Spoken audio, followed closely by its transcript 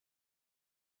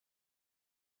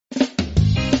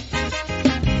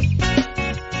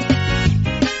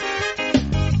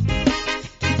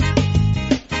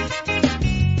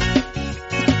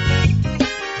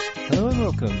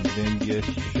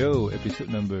MBS show, episode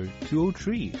number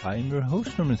 203. I'm your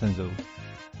host, Norman Sanzo.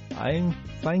 I'm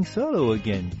flying solo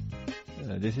again.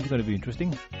 This is going to be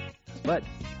interesting. But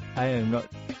I am not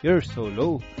here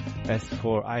solo. As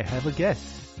for I have a guest.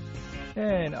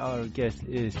 And our guest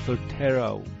is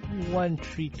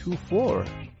Torterra1324.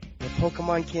 The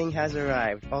Pokemon King has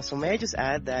arrived. Also, may I just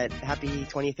add that happy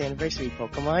 20th anniversary,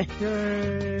 Pokemon?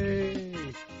 Yay!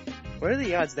 What are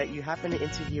the odds that you happen to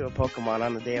interview a Pokemon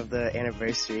on the day of the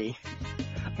anniversary?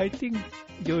 I think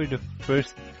you're the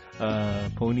first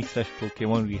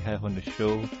pony/Pokemon we have on the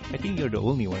show. I think you're the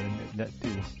only one that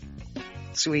too.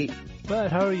 Sweet.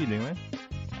 But how are you doing, man?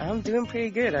 I'm doing pretty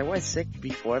good. I was sick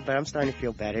before, but I'm starting to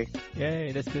feel better.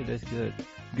 Yay, that's good, that's good.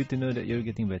 Good to know that you're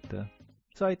getting better.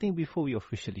 So I think before we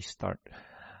officially start,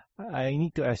 I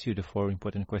need to ask you the 4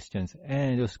 important questions.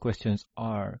 And those questions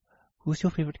are, who's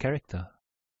your favorite character?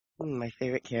 My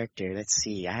favorite character, let's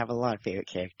see. I have a lot of favorite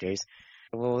characters.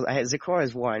 Well, Zecora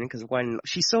is one, because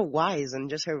she's so wise and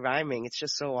just her rhyming, it's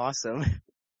just so awesome.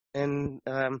 And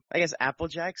I guess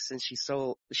Applejack, since she's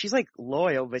like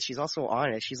loyal, but she's also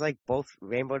honest. She's like both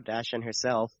Rainbow Dash and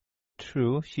herself.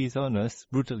 True, she's honest,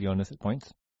 brutally honest at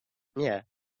points. Yeah.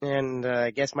 And I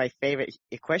guess my favorite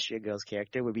Equestria Girls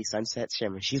character would be Sunset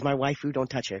Shimmer. She's my waifu, don't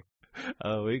touch her.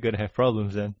 Oh, we're gonna have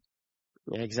problems then.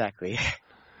 Yeah, exactly.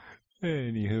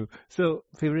 Anywho, so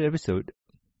favorite episode?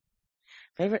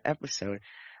 Favorite episode?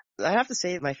 I have to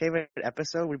say my favorite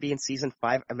episode would be in season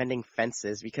 5, Amending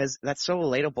Fences, because that's so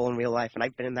relatable in real life, and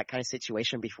I've been in that kind of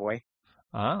situation before.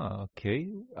 Ah, okay.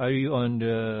 Are you on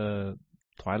the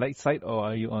Twilight side, or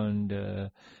are you on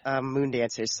the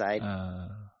Moondancer's side?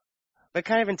 But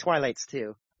kind of in Twilight's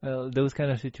too. Well, those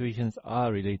kind of situations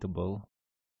are relatable.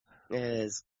 It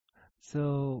is.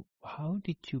 So, how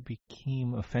did you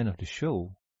become a fan of the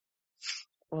show?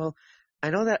 Well, I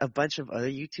know that a bunch of other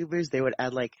YouTubers, they would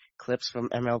add like clips from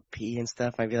MLP and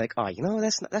stuff. I'd be like, oh,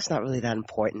 that's not really that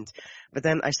important. But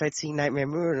then I started seeing Nightmare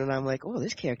Moon and I'm like, oh,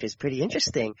 this character is pretty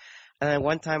interesting. And then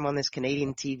one time on this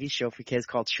Canadian TV show for kids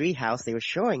called Treehouse, they were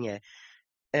showing it.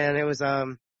 And it was,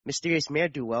 Mysterious Mare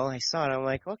Duel. I saw it. I'm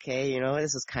like, okay,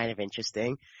 this is kind of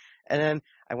interesting. And then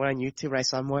I went on YouTube and I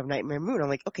saw more of Nightmare Moon. I'm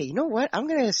like, okay, you know what? I'm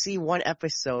going to see one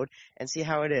episode and see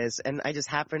how it is. And I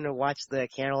just happened to watch the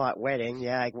Candlelight Wedding.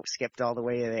 Yeah, I skipped all the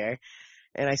way there.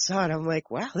 And I saw it. I'm like,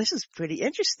 wow, this is pretty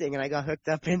interesting. And I got hooked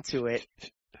up into it.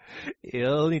 It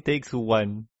only takes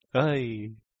one.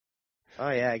 Ay.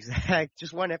 Oh, yeah, exactly.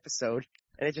 Just one episode.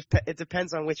 And it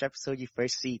depends on which episode you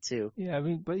first see, too. Yeah, I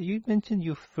mean, but you mentioned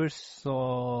you first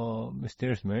saw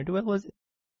Mysterious Mare Duel, was it?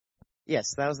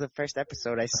 Yes, that was the first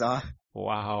episode I saw.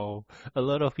 Wow. A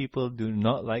lot of people do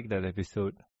not like that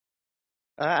episode.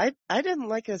 I didn't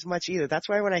like it as much either. That's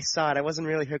why when I saw it, I wasn't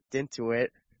really hooked into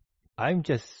it. I'm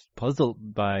just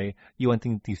puzzled by you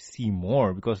wanting to see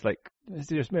more because, like,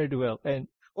 Mysterious Mare Duel and...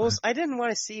 Well, I didn't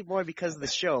want to see more because of the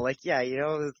show. Like, yeah,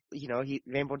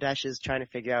 Rainbow Dash is trying to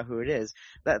figure out who it is.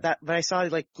 But I saw,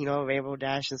 like, Rainbow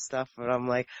Dash and stuff, and I'm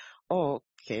like, oh,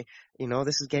 okay,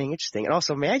 this is getting interesting. And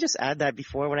also, may I just add that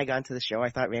before, when I got into the show, I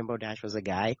thought Rainbow Dash was a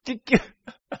guy. I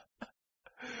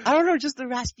don't know, just the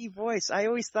raspy voice. I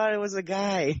always thought it was a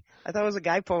guy. I thought it was a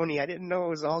guy pony. I didn't know it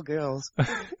was all girls.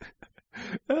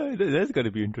 That's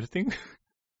gonna be interesting.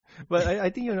 But I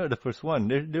think you're not the first one.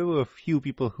 There were a few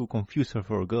people who confused her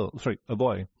for a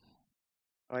boy.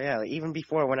 Oh yeah, even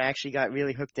before when I actually got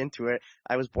really hooked into it,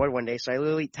 I was bored one day, so I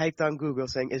literally typed on Google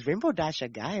saying, is Rainbow Dash a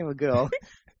guy or a girl?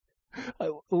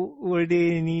 Were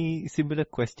there any similar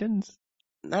questions?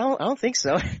 No, I don't think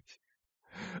so.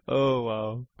 Oh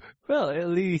wow. Well, at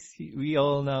least we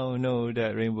all now know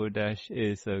that Rainbow Dash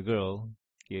is a girl.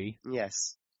 Yay.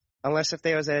 Yes. Unless if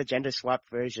there was a gender swap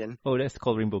version. Oh, that's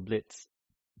called Rainbow Blitz.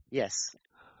 Yes.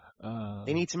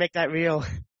 They need to make that real.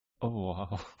 Oh,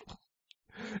 wow.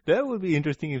 That would be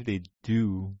interesting if they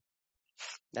do.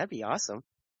 That'd be awesome.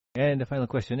 And the final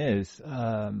question is,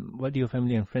 what do your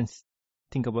family and friends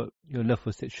think about your love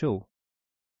for said show?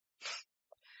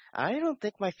 I don't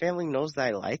think my family knows that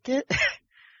I like it.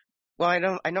 Well, I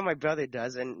know my brother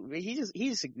does, and he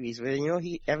disagrees with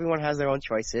it. Everyone has their own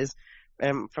choices.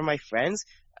 And for my friends,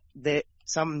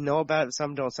 some know about it,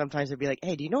 some don't. Sometimes they'll be like,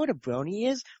 hey, do you know what a brony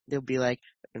is? They'll be like,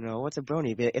 no, what's a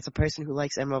brony? It's a person who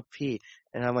likes MLP.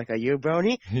 And I'm like, are you a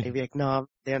brony? They'd be like, no,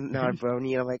 they're not a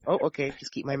brony. And I'm like, oh, okay,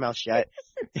 just keep my mouth shut.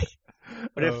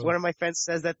 But if one of my friends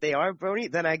says that they are a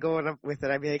brony, then I go on with it.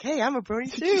 I'd be like, hey, I'm a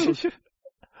brony too.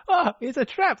 It's a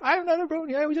trap. I'm not a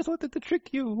brony. I just wanted to trick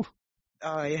you.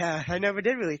 Oh, yeah, I never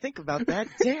did really think about that.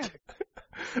 Damn.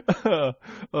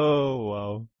 Oh,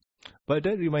 wow. But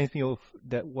that reminds me of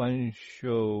that one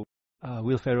show,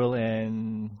 Will Ferrell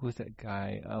and who's that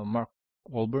guy? Mark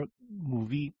Wahlberg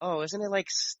movie. Oh, isn't it like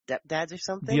Stepdads or The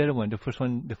something? other one, the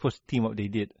first team up they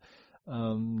did.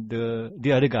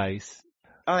 The other guys.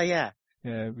 Oh yeah.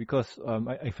 Yeah, because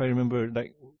if I remember,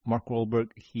 like Mark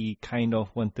Wahlberg, he kind of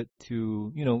wanted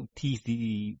to, tease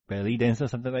the belly dance or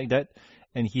something like that,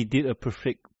 and he did a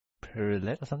perfect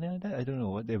pirouette or something like that. I don't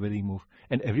know what the belly move,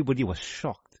 and everybody was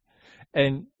shocked.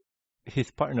 And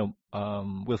his partner,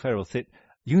 Will Ferrell, said,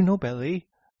 "You know ballet?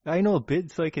 I know a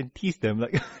bit, so I can tease them."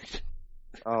 Like,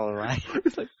 All right.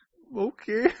 it's like,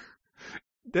 okay,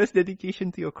 that's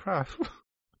dedication to your craft.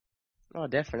 Oh,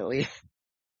 definitely.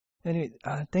 Anyway,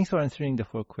 thanks for answering the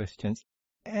 4 questions.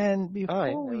 And Oh, yeah,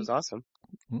 before it was we, awesome.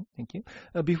 thank you.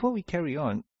 Before we carry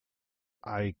on,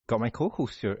 I got my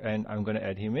co-host here, and I'm gonna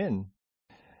add him in.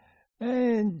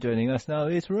 And joining us now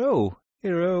is Ro.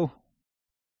 Hey, Ro.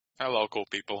 Hello, cool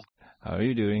people. How are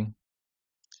you doing?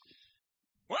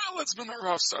 Well, it's been a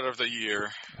rough start of the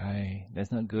year. Aye,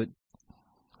 that's not good.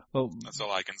 Oh, That's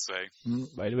all I can say.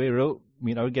 by the way, Ro,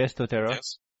 meet our guest, Totera.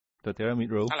 Yes? Totera,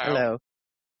 meet Ro. Hello. Hello.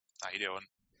 How you doing?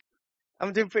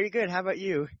 I'm doing pretty good. How about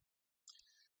you?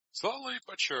 Slowly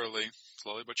but surely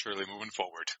moving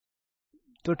forward.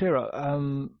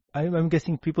 Totera, I'm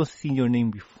guessing people seen your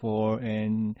name before,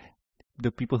 and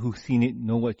the people who've seen it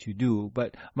know what you do.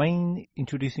 But mind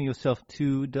introducing yourself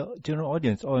to the general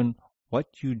audience on what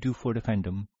you do for the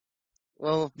fandom?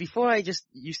 Well, before I just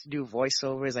used to do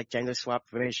voiceovers, like gender swap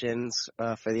versions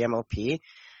for the MLP.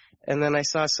 And then I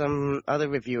saw some other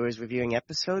reviewers reviewing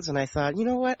episodes, and I thought, you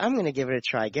know what? I'm going to give it a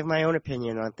try, give my own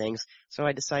opinion on things. So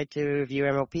I decided to review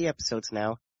MLP episodes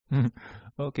now.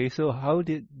 Okay, so how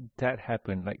did that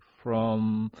happen? Like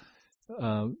from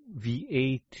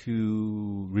VA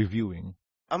to reviewing?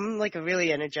 I'm like a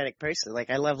really energetic person. Like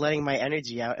I love letting my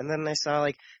energy out. And then I saw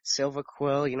like Silver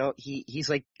Quill, he's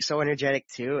like so energetic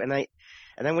too.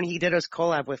 And then when he did his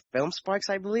collab with Film Sparks,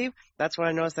 I believe, that's when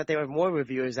I noticed that there were more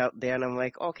reviewers out there. And I'm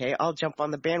like, okay, I'll jump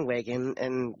on the bandwagon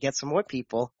and get some more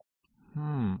people.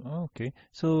 Okay.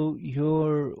 So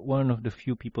you're one of the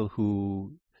few people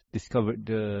who discovered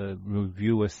the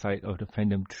reviewer side of the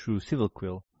fandom through Silver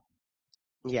Quill.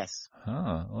 Yes.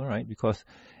 All right. Because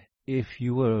if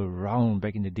you were around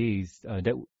back in the days,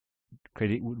 that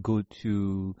credit would go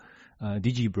to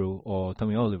Digibro or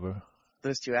Tommy Oliver.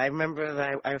 Those two. I remember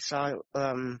that I saw,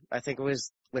 I think it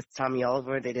was with Tommy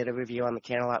Oliver, they did a review on the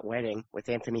Canterlot Wedding with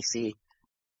Anthony C.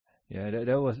 Yeah,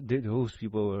 those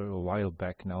people were a while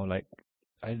back now. Like,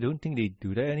 I don't think they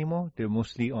do that anymore. They're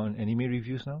mostly on anime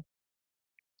reviews now.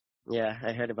 Yeah,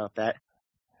 I heard about that.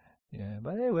 Yeah,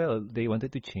 but well, they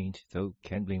wanted to change, so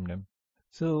can't blame them.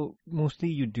 So mostly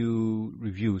you do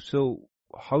reviews. So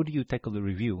how do you tackle the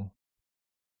review?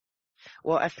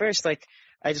 Well, at first, like,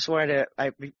 I just wanted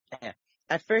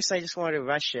to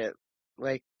rush it.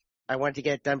 Like, I wanted to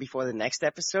get it done before the next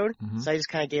episode. Mm-hmm. So I just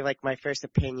kind of gave like my first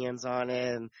opinions on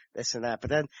it and this and that. But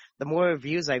then the more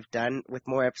reviews I've done with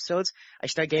more episodes, I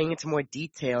start getting into more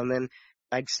detail, and then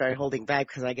I started holding back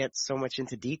because I get so much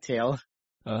into detail.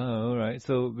 All right.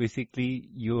 So basically,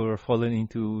 you're fallen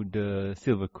into the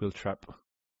Silver Quill trap.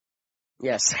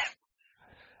 Yes.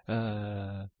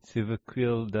 Silver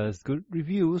Quill does good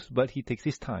reviews, but he takes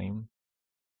his time.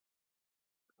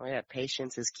 Oh yeah,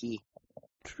 patience is key.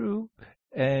 True.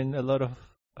 And a lot of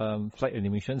flight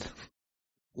animations.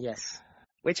 Yes.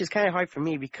 Which is kind of hard for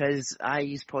me because I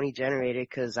use Pony Generator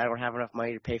because I don't have enough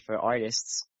money to pay for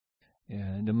artists.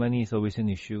 Yeah, the money is always an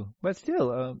issue. But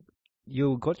still,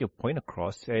 you got your point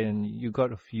across, and you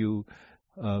got a few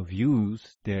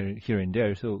views there, here and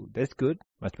there. So that's good.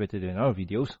 Much better than our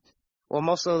videos. Well,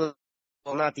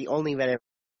 not the only red and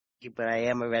but I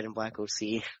am a red and black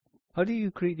OC. How do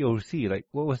you create your OC? Like,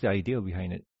 what was the idea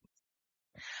behind it?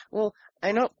 Well,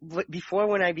 I know before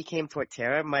when I became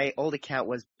Torterra, my old account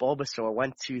was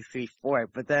Bulbasaur1234,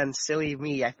 but then silly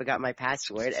me, I forgot my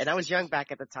password, and I was young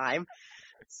back at the time.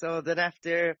 So then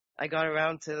after I got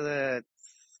around to the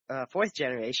 4th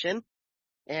generation,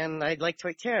 and I liked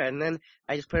Torterra, and then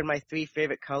I just put in my 3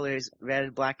 favorite colors,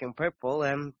 red, black, and purple,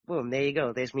 and boom, there you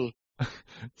go, there's me.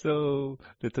 So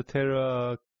the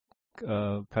Totera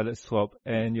palette swap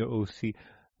and your OC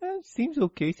seems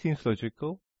okay, seems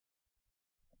logical.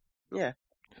 Yeah.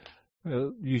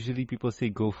 Well, usually people say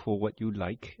go for what you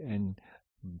like, and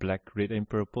black, red, and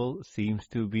purple seems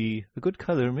to be a good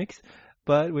color mix.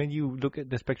 But when you look at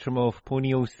the spectrum of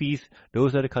pony OCs,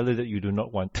 those are the colors that you do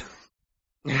not want.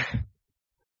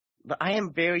 But I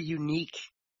am very unique.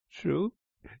 True.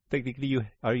 Technically, you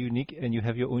are unique and you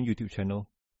have your own YouTube channel.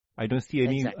 I don't see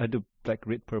any other black,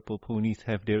 red, purple ponies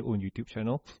have their own YouTube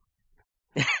channel.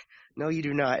 No, you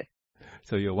do not.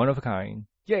 So you're one of a kind.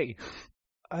 Yay!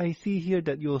 I see here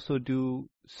that you also do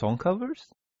song covers?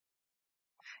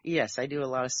 Yes, I do a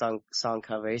lot of song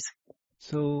covers.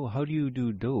 So how do you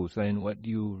do those, and what do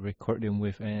you record them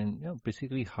with, and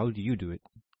basically how do you do it?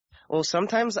 Well,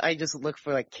 sometimes I just look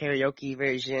for like karaoke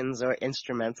versions or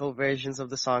instrumental versions of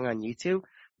the song on YouTube.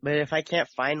 But if I can't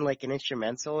find like an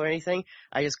instrumental or anything,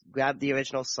 I just grab the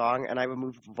original song and I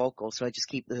remove the vocal, so I just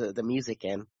keep the music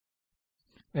in.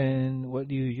 And what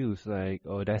do you use, like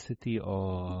Audacity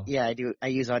or? Yeah, I do. I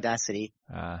use Audacity.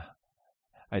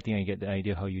 I think I get the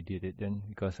idea how you did it then,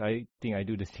 because I think I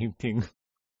do the same thing.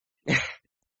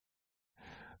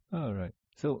 All right.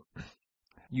 So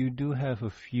you do have a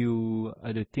few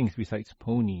other things besides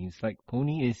ponies. Like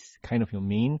pony is kind of your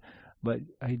main, but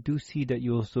I do see that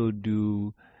you also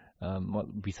do,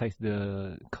 besides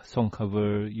the song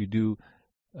cover, you do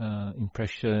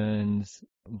impressions,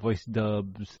 voice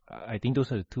dubs. I think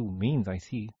those are the two mains I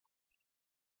see.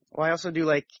 Well, I also do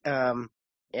like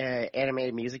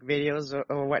animated music videos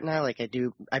or whatnot. Like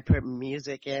I put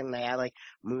music in, I add like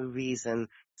movies and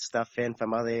stuff in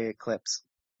from other clips.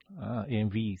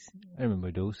 AMVs. I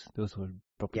remember those. Those were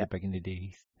popular Yep. back in the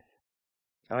days.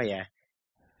 Oh yeah.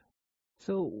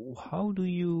 So how do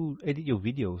you edit your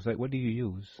videos? Like, what do you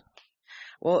use?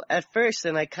 Well, at first,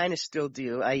 and I kind of still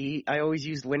do, I always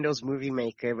used Windows Movie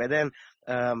Maker, but then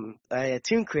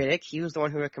Toon Critic, he was the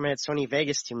one who recommended Sony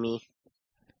Vegas to me.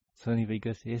 Sony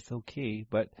Vegas is okay,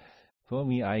 but for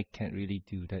me, I can't really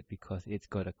do that because it's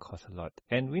gotta cost a lot.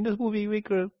 And Windows Movie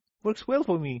Maker works well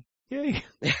for me. Yay!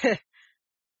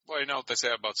 Well, you know what they say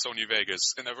about Sony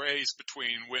Vegas. In a race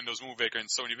between Windows Movie Maker and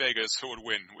Sony Vegas, who would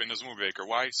win? Windows Movie Maker.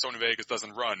 Why? Sony Vegas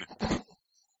doesn't run.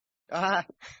 Ah,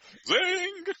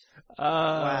 Zing!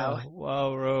 wow.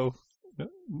 Wow, Ro.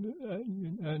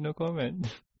 No comment.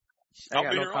 I'll I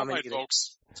got be no here all comment night, either.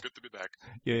 folks. It's good to be back.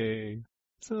 Yay.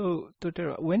 So,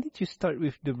 Totera, when did you start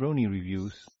with the Brony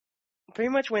reviews? Pretty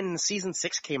much when season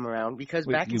 6 came around, because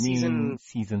Wait, back you in mean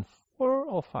season 4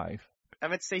 or 5? I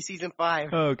meant to say season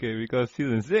 5. Okay, because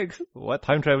season 6, what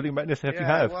time traveling madness have you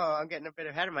Yeah, have? well, I'm getting a bit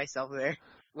ahead of myself there.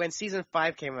 When season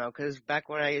 5 came out, because back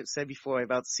when I said before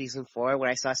about season 4, when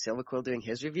I saw Silver Quill doing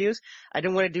his reviews, I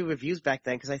didn't want to do reviews back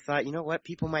then because I thought, you know what,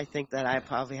 people might think that I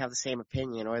probably have the same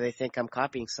opinion or they think I'm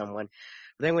copying someone.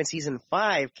 But then when season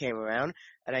 5 came around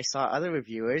and I saw other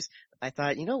reviewers, I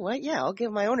thought, you know what, yeah, I'll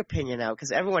give my own opinion out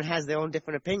because everyone has their own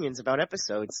different opinions about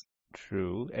episodes.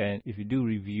 True, and if you do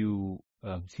review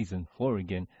season 4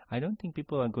 again, I don't think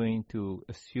people are going to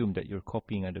assume that you're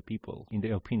copying other people in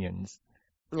their opinions.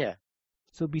 Yeah.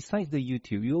 So besides the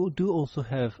YouTube, you do also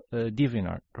have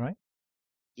DeviantArt, right?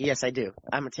 Yes, I do.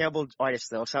 I'm a terrible artist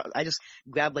though, so I just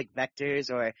grab like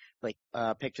vectors or like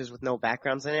pictures with no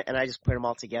backgrounds in it and I just put them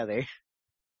all together.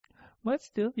 But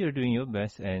still, you're doing your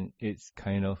best, and it's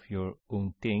kind of your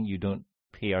own thing. You don't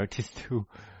pay artists to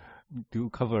do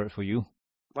cover it for you.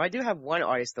 Well, I do have one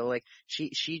artist though, like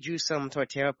she drew some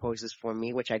tortilla poses for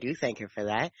me, which I do thank her for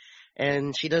that.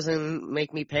 And she doesn't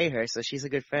make me pay her, so she's a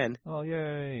good friend. Oh,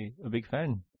 yay. A big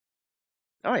fan.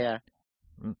 Oh yeah.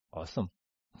 Awesome.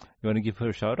 You want to give her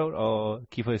a shout out or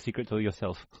keep her a secret to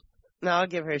yourself? No, I'll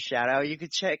give her a shout out. You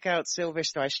could check out Silver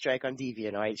Star Strike on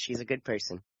DeviantArt. She's a good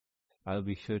person. I'll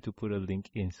be sure to put a link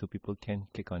in so people can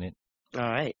click on it.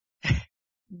 Alright.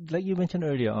 Like you mentioned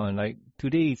earlier on, like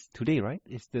today, right?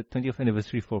 It's the 20th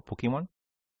anniversary for Pokemon.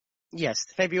 Yes,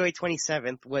 February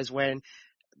 27th was when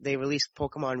they released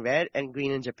Pokemon Red and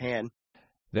Green in Japan.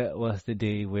 That was the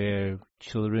day where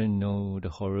children know the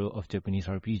horror of Japanese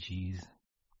RPGs.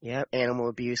 Yep, animal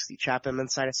abuse. You trap them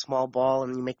inside a small ball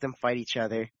and you make them fight each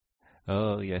other.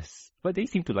 Oh, yes. But they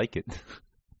seem to like it.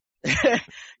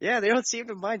 Yeah, they don't seem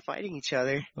to mind fighting each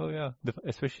other. Oh, yeah.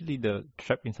 Especially the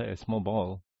trapped inside a small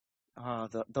ball. Oh,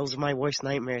 those are my worst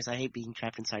nightmares. I hate being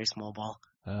trapped inside a small ball.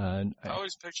 I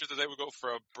always pictured that they would go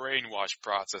for a brainwash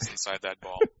process inside that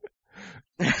ball.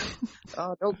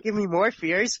 Oh, don't give me more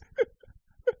fears.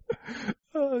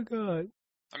 Oh, God.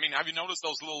 I mean, have you noticed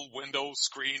those little window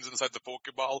screens inside the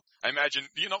Pokeball? I imagine,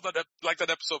 you know that like that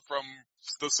episode from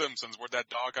The Simpsons where that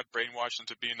dog got brainwashed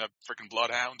into being a freaking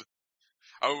bloodhound?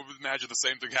 I would imagine the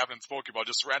same thing happening in Pokeball,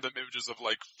 just random images of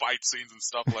like fight scenes and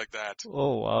stuff like that.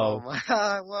 Oh, wow. Oh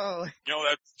my, whoa. You know,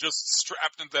 that just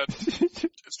strapped in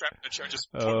the chair, just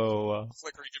Oh, wow.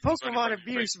 flicker. You can Pokemon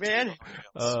abuse, man.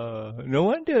 No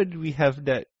wonder we have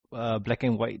that black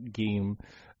and white game.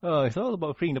 It's all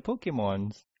about freeing the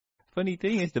Pokemons. Funny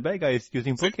thing is, the bad guy is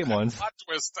using Pokemons. Plot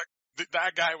twist,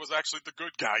 that guy was actually the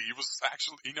good guy. He was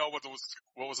actually, he know what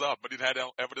was up, but he had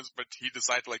evidence, but he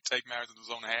decided to like take matters into his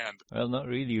own hand. Well, not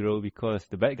really, Ro, because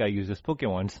the bad guy uses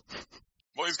Pokemons.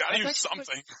 Well, he's got to That's use actually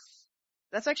something.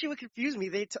 That's actually what confused me.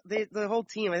 The whole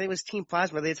team, I think it was Team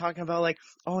Plasma, they're talking about like,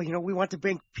 oh, we want to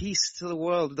bring peace to the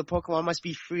world. The Pokemon must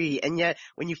be free. And yet,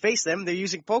 when you face them, they're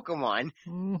using Pokemon.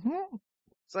 Mm-hmm.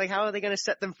 So like, how are they going to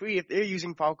set them free if they're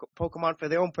using Pokemon for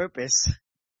their own purpose?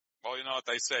 Well, you know what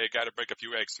they say, gotta break a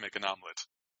few eggs to make an omelet.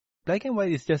 Black and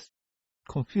white is just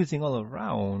confusing all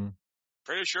around.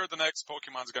 Pretty sure the next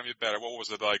Pokemon's gonna be better. What was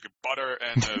it, like butter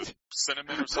and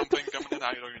cinnamon or something coming in?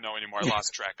 I don't even know anymore. I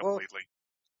lost track completely.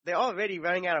 They're already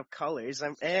running out of colors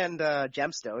and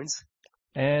gemstones.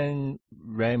 And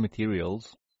rare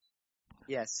materials.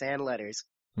 Yeah, sand letters.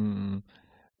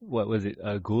 What was it?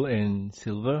 Gold and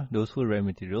silver. Those were rare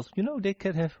materials. They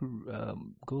could have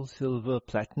gold, silver,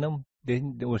 platinum.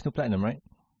 There was no platinum, right?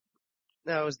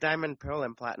 No, it was diamond, pearl,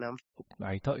 and platinum.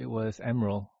 I thought it was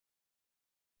emerald.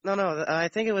 No, I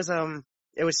think it was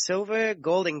silver,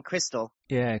 gold, and crystal.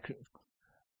 Yeah.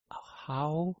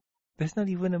 How? There's not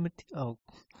even a material.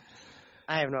 Oh.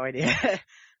 I have no idea.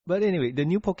 But anyway, the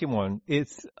new Pokemon.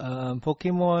 It's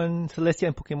Pokemon Celestia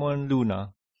and Pokemon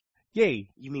Luna.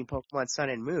 Yay! You mean Pokemon Sun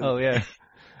and Moon? Oh, yeah.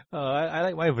 I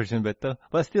like my version better.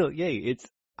 But still, yay. It's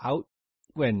out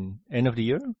when? End of the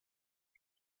year?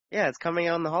 Yeah, it's coming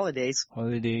out in the holidays.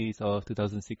 Holidays of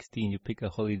 2016. You pick a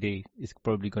holiday. It's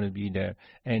probably going to be there.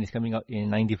 And it's coming out in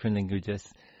 9 different languages.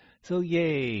 So,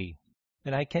 yay.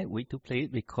 And I can't wait to play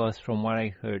it because from what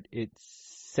I heard, it's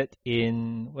set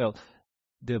in, well,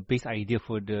 the base idea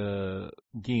for the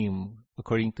game,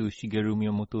 according to Shigeru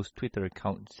Miyamoto's Twitter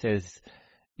account, says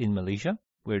in Malaysia,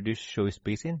 where this show is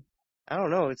based in. I don't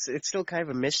know. It's still kind of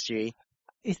a mystery.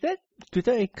 Is that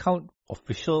Twitter account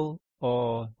official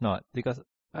or not? Because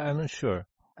I'm not sure.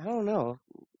 I don't know.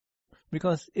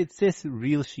 Because it says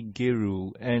real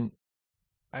Shigeru and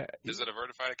Is it a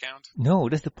verified account? No,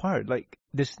 that's the part. Like,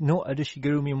 there's no other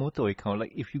Shigeru Miyamoto account.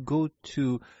 Like, if you go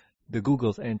to the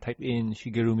Googles and type in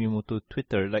Shigeru Miyamoto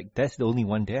Twitter, like, that's the only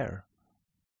one there.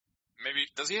 Maybe,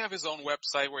 does he have his own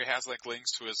website where he has, like,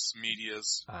 links to his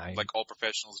medias, like all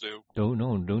professionals do?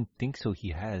 Don't think so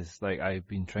he has. Like, I've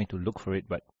been trying to look for it,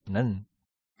 but none.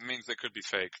 It means they could be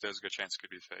fake. There's a good chance it could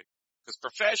be fake. Because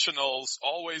professionals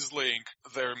always link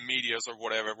their medias or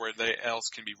whatever where they else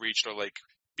can be reached or, like,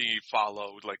 be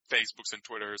followed, like Facebooks and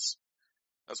Twitters.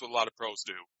 That's what a lot of pros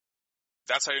do.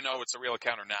 That's how you know it's a real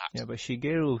account or not. Yeah, but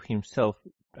Shigeru himself,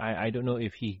 I don't know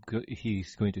if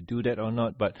he's going to do that or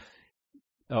not, but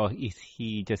is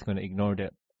he just going to ignore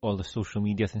that, all the social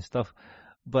medias and stuff?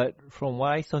 But from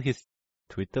what I saw his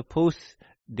Twitter posts,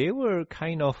 they were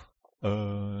kind of,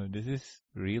 this is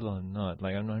real or not?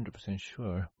 Like, I'm not 100%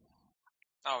 sure.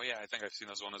 Oh yeah, I think I've seen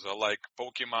this one as well. Like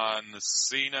Pokemon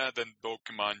Cena, then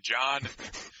Pokemon John.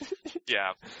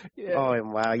 Yeah. Oh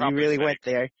wow, Probably you really fake. went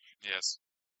there. Yes.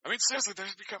 I mean, seriously,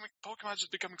 Pokemon's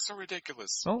just becoming so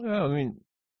ridiculous. Oh yeah, I mean,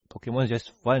 Pokemon's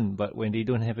just fun, but when they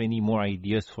don't have any more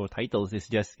ideas for titles, it's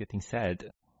just getting sad.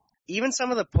 Even some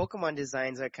of the Pokemon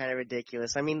designs are kind of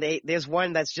ridiculous. I mean, there's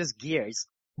one that's just gears.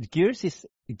 Gears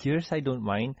I don't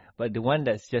mind, but the one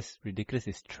that's just ridiculous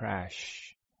is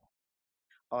trash.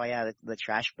 Oh yeah, the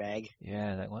trash bag.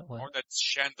 Yeah, like what? Or that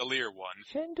chandelier one.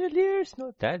 Chandelier's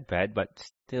not that bad, but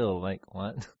still, like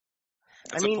what?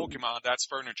 That's a Pokemon, that's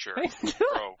furniture.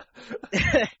 Bro.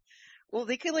 Well,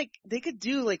 they could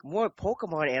do like more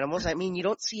Pokemon animals. I mean, you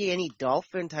don't see any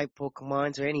dolphin type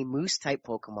Pokemons or any moose type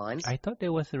Pokemons. I thought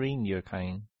there was a reindeer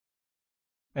kind.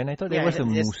 And I thought there was a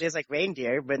moose. There's like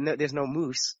reindeer, but no, there's no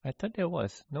moose. I thought there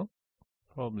was. No?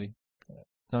 Probably.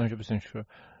 Not 100% sure.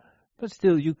 But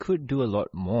still, you could do a lot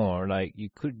more. Like, you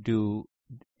could do...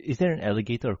 Is there an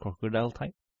alligator or crocodile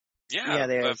type? Yeah,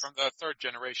 there is. From the 3rd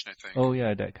generation, I think. Oh,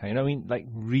 yeah, that kind. I mean, like,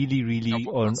 really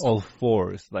on all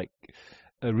fours. Like,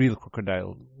 a real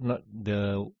crocodile. Not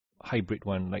the hybrid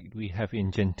one like we have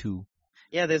in Gen 2.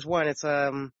 Yeah, there's one. It's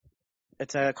called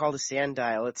a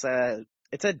sandile.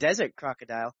 It's a desert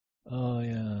crocodile. Oh,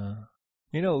 yeah.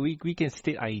 You know, we can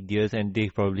state ideas and they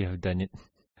probably have done it.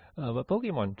 But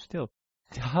Pokemon, still.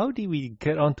 How did we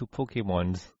get onto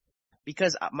Pokemons?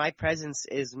 Because my presence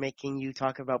is making you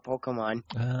talk about Pokemon.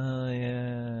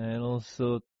 Yeah. And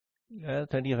also,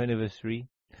 20th anniversary.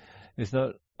 It's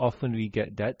not often we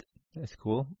get that. That's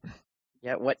cool.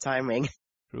 Yeah, what timing?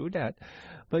 True that.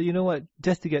 But you know what?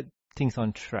 Just to get things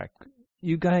on track,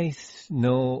 you guys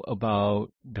know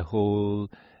about the whole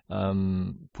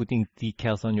putting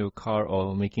decals on your car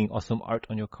or making awesome art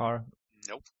on your car?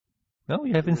 Nope. No,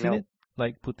 you haven't seen it?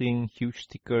 Like putting huge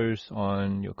stickers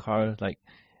on your car, like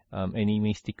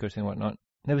anime stickers and whatnot.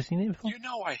 Never seen it before? You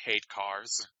know I hate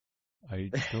cars. I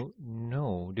don't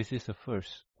know. This is the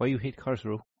first. Why you hate cars,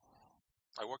 bro?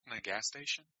 I worked in a gas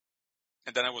station.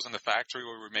 And then I was in the factory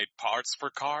where we made parts for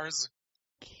cars.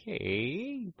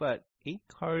 Okay, but 8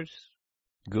 cars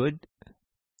good?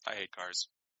 I hate cars.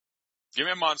 Give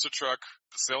me a monster truck.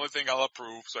 That's the only thing I'll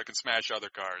approve so I can smash other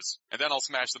cars. And then I'll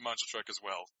smash the monster truck as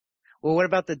well. Well, what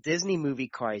about the Disney movie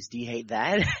cars? Do you hate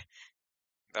that?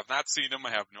 I've not seen them.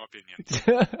 I have no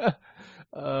opinion.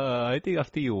 I think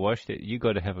after you watched it, you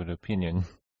gotta have an opinion.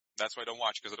 That's why I don't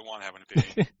watch, because I don't want to have an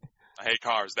opinion. I hate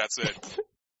cars. That's it.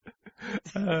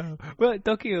 Well,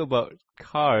 talking about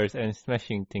cars and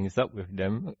smashing things up with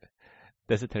them,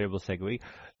 that's a terrible segue.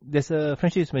 There's a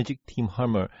Franchise Magic Team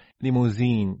Hummer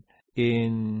limousine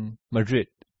in Madrid,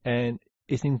 and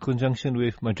it's in conjunction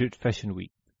with Madrid Fashion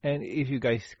Week. And if you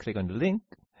guys click on the link,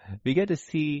 we get to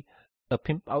see a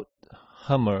pimp out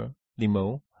Hummer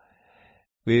limo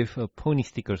with pony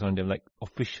stickers on them, like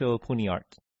official pony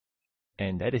art.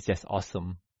 And that is just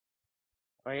awesome.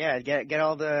 Or yeah, get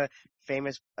all the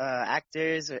famous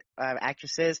actors,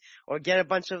 actresses, or get a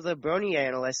bunch of the Brony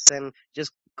analysts and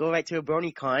just go right to a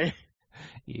BronyCon.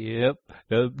 Yep,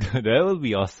 that will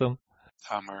be awesome.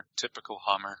 Hummer. Typical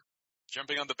Hummer.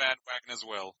 Jumping on the bandwagon as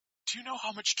well. Do you know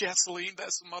how much gasoline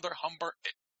that mother Hummer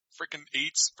freaking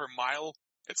eats per mile?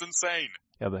 It's insane.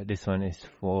 Yeah, but this one is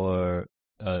for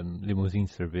limousine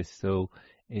service, so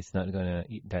it's not gonna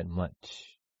eat that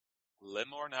much.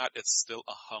 Limo or not, it's still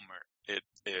a Hummer. It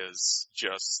is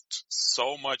just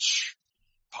so much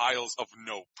piles of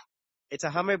nope. It's a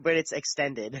Hummer, but it's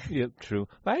extended. Yep, true.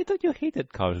 But I thought you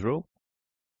hated cars, Ro.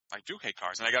 I do hate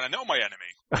cars, and I gotta know my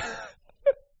enemy.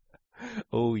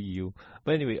 Oh, you.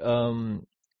 But anyway,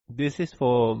 this is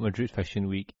for Madrid Fashion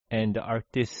Week, and the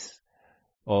artist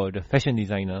or the fashion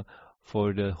designer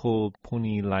for the whole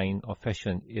pony line of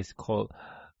fashion is called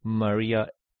Maria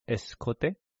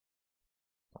Escote.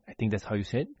 I think that's how you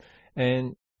say it.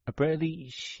 And apparently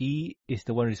she is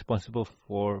the one responsible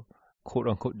for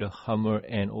quote-unquote the Hummer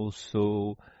and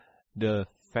also the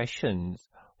fashions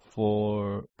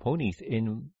for ponies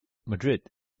in Madrid.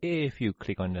 If you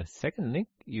click on the second link,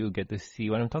 you get to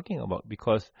see what I'm talking about,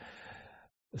 because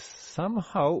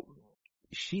somehow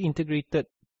she integrated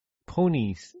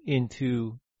ponies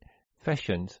into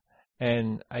fashions,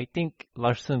 and I think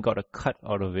Larson got a cut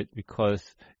out of it, because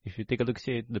if you take a look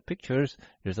at the pictures,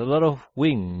 there's a lot of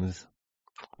wings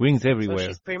everywhere. So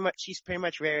she's pretty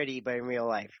much Rarity, but in real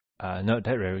life. Not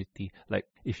that Rarity. Like,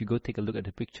 if you go take a look at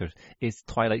the pictures, it's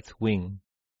Twilight's wing.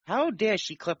 How dare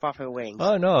she clip off her wings?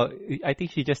 Oh no, I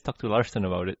think she just talked to Larson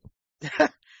about it.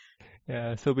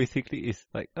 Yeah, so basically it's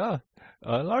like,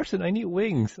 Larson, I need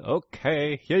wings.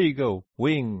 Okay, here you go,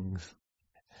 wings.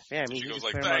 Yeah, I mean, She you goes just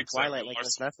like, put them on "Thanks, Twilight like Larson."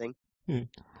 it's nothing.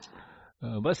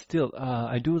 But still,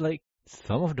 I do like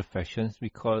some of the fashions,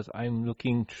 because I'm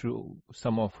looking through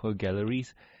some of her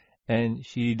galleries, and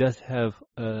she does have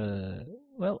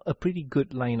a pretty good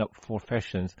lineup for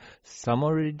fashions. Some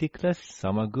are ridiculous,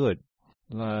 some are good.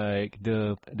 Like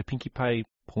the Pinkie Pie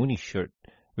pony shirt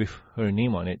with her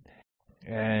name on it,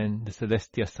 and the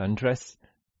Celestia sundress.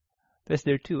 That's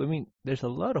there too. I mean, there's a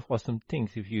lot of awesome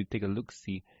things if you take a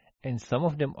look-see, and some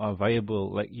of them are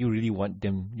viable. Like, you really want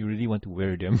them, you really want to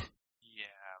wear them.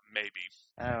 Yeah, maybe.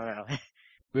 I don't know.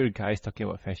 We're guys talking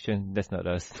about fashion. That's not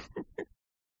us.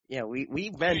 Yeah,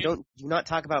 we men do not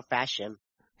talk about fashion.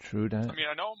 True that. I mean,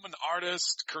 I know I'm an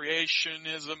artist. Creating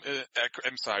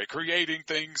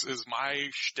things is my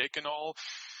shtick and all.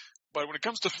 But when it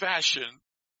comes to fashion,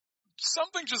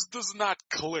 something just does not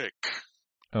click.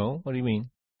 Oh, what do you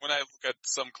mean? When I look at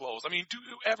some clothes. I mean, do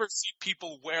you ever see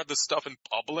people wear this stuff in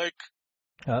public?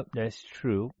 That's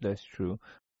true. That's true.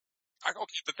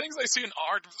 Okay, the things I see in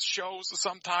art shows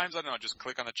sometimes, I don't know, just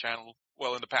click on a channel.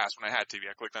 Well, in the past, when I had TV,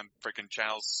 I clicked on freaking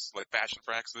channels like Fashion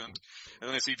for Accident, and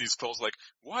then I see these clothes like,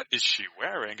 what is she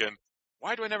wearing? And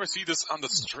why do I never see this on the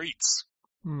streets?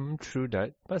 True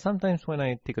that. But sometimes when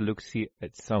I take a look-see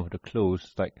at some of the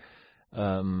clothes, like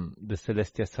the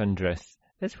Celestia sundress,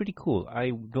 that's pretty cool. I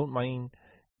don't mind,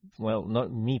 well,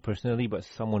 not me personally, but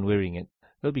someone wearing it.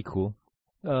 That'll be cool.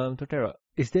 Totera,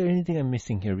 is there anything I'm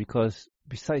missing here? Because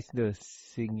besides the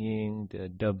singing, the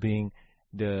dubbing,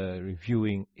 the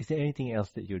reviewing, is there anything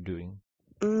else that you're doing?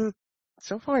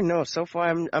 So far, no. So far,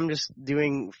 I'm just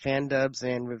doing fan dubs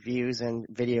and reviews and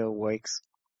video works.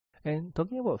 And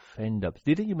talking about fan dubs,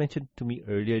 didn't you mention to me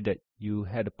earlier that you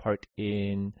had a part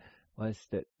in, what's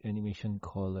that animation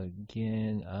called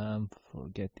again? I'm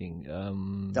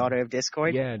forgetting. Daughter of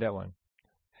Discord? Yeah, that one.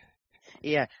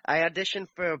 Yeah, I auditioned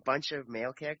for a bunch of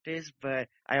male characters, but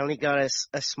I only got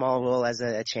a small role as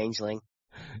a changeling.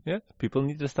 Yeah, people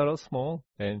need to start out small,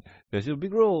 and there's your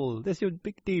big role, there's your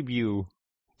big debut.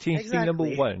 Changeling number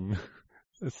 1.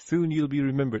 Soon you'll be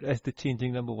remembered as the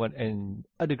Changeling number 1 and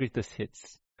other greatest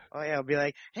hits. Oh yeah, I'll be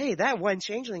like, hey, that one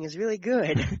changeling is really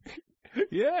good.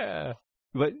 Yeah.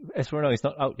 But as for now, it's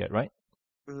not out yet, right?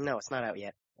 No, it's not out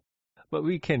yet. But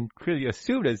we can clearly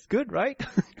assume that it's good, right?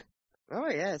 Oh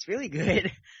yeah, it's really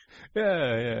good.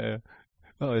 Yeah.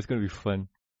 Oh, it's gonna be fun.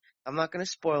 I'm not gonna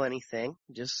spoil anything.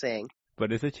 Just saying.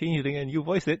 But it's a changeling and you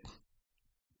voice it.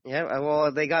 Yeah,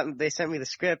 well, they sent me the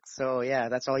script, so yeah,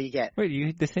 that's all you get.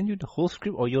 Wait, they send you the whole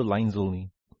script or your lines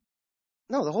only?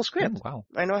 No, the whole script. Oh, wow.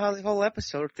 I know how the whole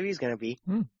episode 3 is gonna be.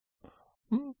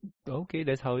 Okay,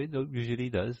 that's how it usually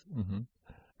does.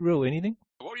 Ro, anything?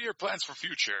 What are your plans for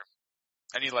future?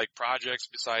 Any like projects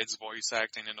besides voice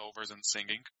acting and overs and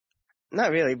singing?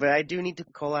 Not really, but I do need to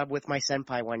collab with my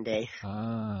senpai one day.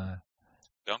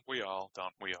 Don't we all?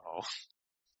 Don't we all?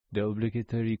 The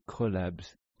obligatory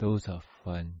collabs. Those are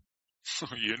fun.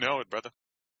 You know it, brother.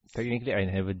 Technically, I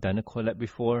never done a collab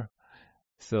before,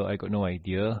 so I got no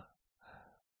idea.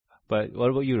 But what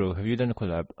about you, Ro? Have you done a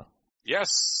collab? Yes,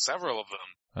 several of them.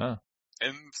 Huh?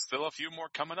 And still a few more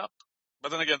coming up.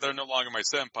 But then again, they're no longer my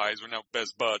senpais. We're now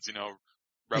best buds,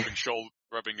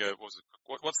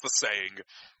 what's the saying?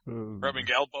 Rubbing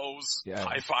elbows, Yeah.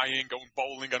 high-fiving, going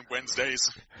bowling on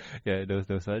Wednesdays. Yeah, those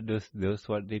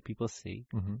what the people say.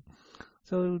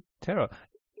 So, Tara,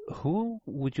 who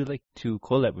would you like to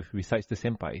collab with besides the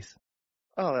senpais?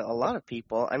 Oh, a lot of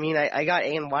people. I mean, I got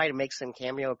A and Y to make some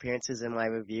cameo appearances in my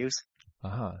reviews.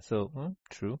 So,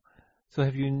 true. So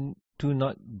have you two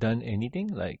not done anything,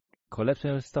 like collabs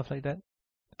or stuff like that?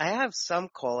 I have some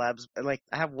collabs. Like,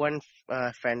 I have one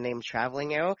friend named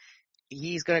Traveling Arrow.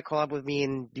 He's gonna collab with me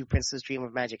and do Princess Dream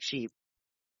of Magic Sheep.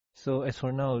 So as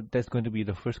for now, that's going to be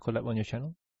the first collab on your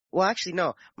channel? Well, actually,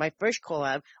 no. My first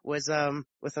collab was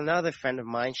with another friend of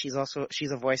mine. She's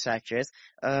a voice actress.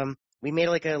 We made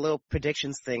like a little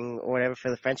predictions thing or whatever for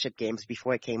the friendship games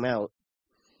before it came out.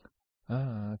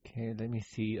 Okay. Let me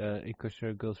see.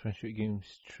 Equestria Girls Friendship Games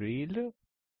trailer?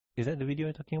 Is that the video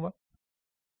you're talking about?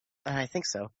 I think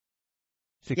so.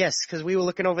 Yes, because we were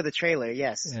looking over the trailer,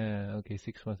 yes. Yeah, okay,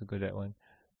 6 months ago, that one.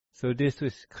 So this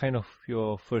was kind of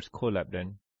your first collab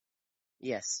then?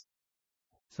 Yes.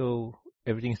 So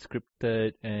everything's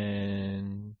scripted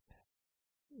and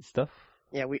stuff?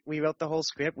 Yeah, we wrote the whole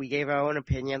script. We gave our own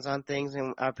opinions on things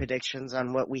and our predictions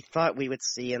on what we thought we would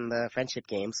see in the friendship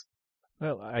games.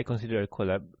 Well, I consider a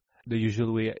collab. The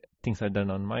usual way things are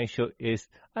done on my show is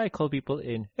I call people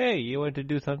in. Hey, you want to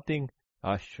do something?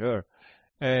 Sure.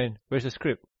 And where's the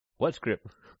script? What script?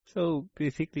 So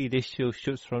basically this show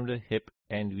shoots from the hip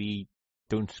and we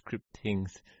don't script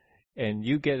things. And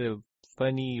you get a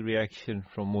funny reaction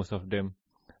from most of them.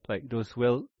 Like those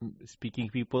well-speaking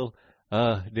people,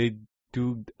 they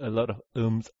do a lot of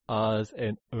ahs,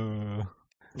 and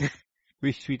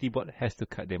which Sweetie Bot has to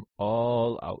cut them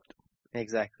all out.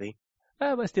 Exactly.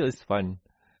 But still it's fun.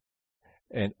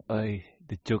 And the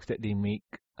jokes that they make,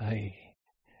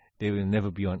 they will never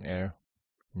be on air.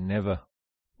 Never.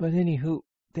 But anywho,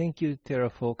 thank you, Tara,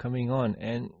 for coming on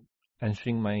and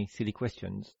answering my silly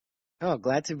questions. Oh,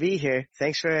 glad to be here.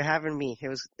 Thanks for having me. It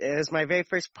was my very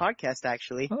first podcast,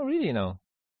 actually. Oh, really now?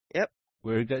 Yep.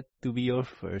 We're glad to be your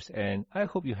first, and I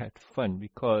hope you had fun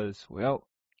because, well,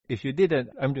 if you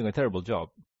didn't, I'm doing a terrible job.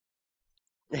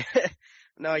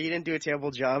 No, you didn't do a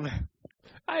terrible job.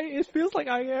 It feels like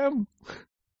I am.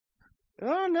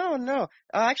 Oh, no.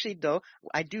 Actually, though,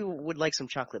 would like some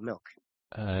chocolate milk.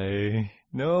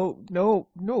 No. Not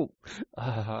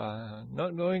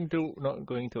going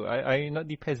to. I'm not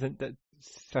the peasant that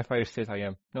Sapphire says I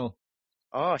am. No.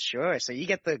 Oh, sure. So you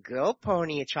get the girl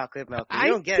pony chocolate milk. You I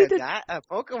don't get a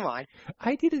Pokemon.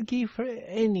 I didn't give her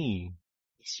any.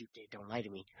 Yes, you did. Don't lie to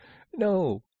me.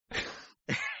 No.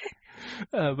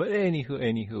 But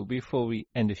anywho, before we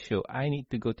end the show, I need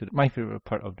to go to my favorite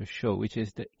part of the show, which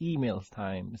is the emails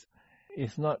times.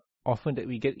 It's not often that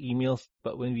we get emails,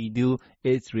 but when we do,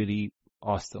 it's really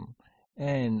awesome.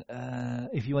 And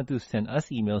if you want to send us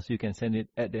emails, you can send it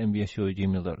at the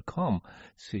mbsshow@gmail.com.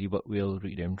 SweetieBot will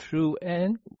read them through,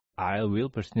 and I will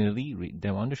personally read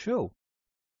them on the show.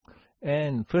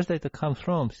 And first letter comes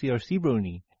from CRC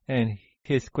Brony, and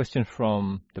his question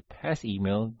from the past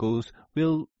email goes,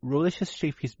 will Rolicious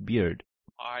shave his beard?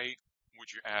 Why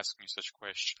would you ask me such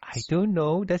questions? I don't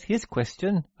know. That's his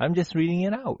question. I'm just reading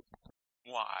it out.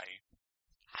 Why?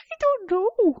 I don't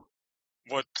know.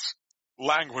 What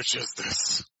language is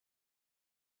this?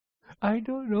 I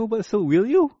don't know, but so will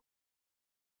you?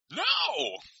 No!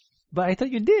 But I thought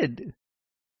you did.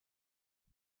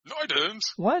 No, I didn't.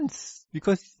 Once.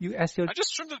 Because you asked your... I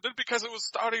just trimmed it a bit because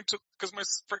because my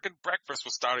freaking breakfast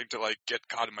was starting to get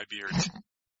caught in my beard.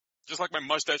 Just like my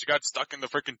mustache got stuck in the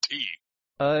freaking tea.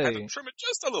 I had to trim it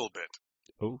just a little bit.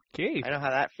 Okay. I know how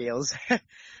that feels.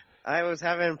 I was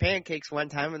having pancakes one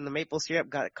time and the maple syrup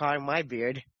got caught in my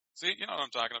beard. See, you know what I'm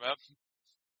talking about.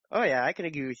 Oh yeah, I can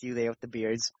agree with you there with the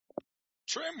beards.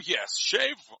 Trim, yes.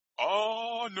 Shave?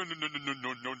 Oh, no. Do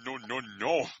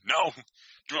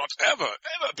not ever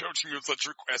approach me with such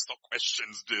requests or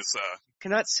questions, dear sir.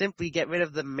 Cannot simply get rid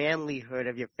of the manlyhood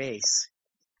of your face.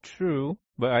 True,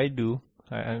 but I do.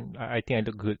 I think I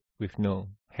look good with no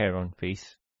hair on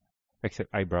face,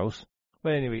 except eyebrows.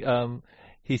 But anyway,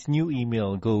 his new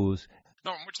email goes.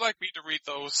 Norman, would you like me to read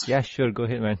those? Yeah, sure. Go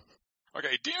ahead, man.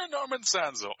 Okay, dear Norman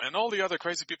Sanzo, and all the other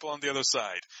crazy people on the other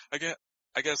side,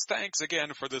 I guess thanks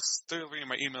again for still reading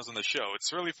my emails on the show.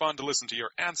 It's really fun to listen to your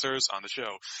answers on the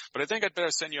show. But I think I'd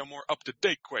better send you more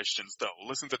up-to-date questions, though.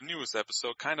 Listen to the newest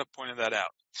episode kind of pointed that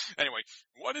out. Anyway,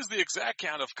 what is the exact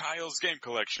count of Kyle's game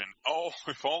collection? Oh,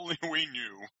 if only we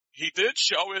knew. He did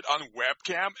show it on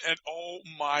webcam, and oh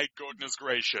my goodness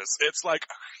gracious, it's like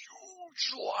a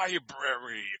huge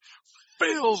library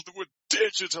filled with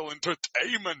digital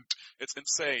entertainment. It's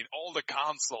insane. All the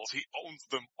consoles, he owns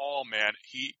them all, man.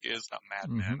 He is a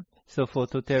madman. So for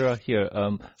Totera here,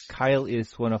 Kyle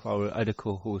is one of our other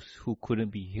co-hosts who couldn't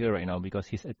be here right now because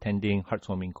he's attending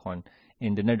Heartwarming Con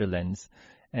in the Netherlands.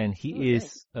 And he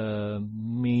is a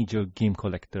major game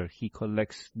collector. He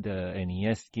collects the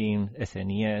NES games,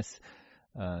 SNES,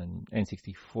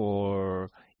 N64,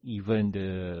 even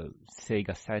the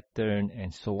Sega Saturn,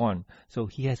 and so on. So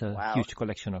he has a huge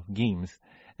collection of games.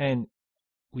 And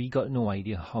we got no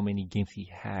idea how many games he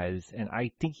has. And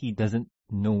I think he doesn't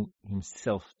know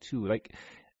himself too. Like,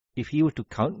 if he were to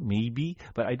count, maybe,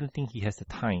 but I don't think he has the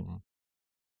time.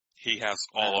 He has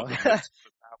all of them.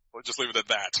 We'll just leave it at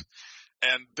that.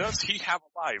 And does he have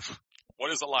a life?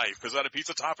 What is a life? Is that a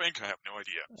pizza topping? I have no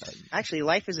idea. Actually,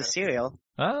 life is a cereal.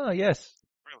 Ah, yes.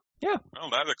 Really? Yeah. Well,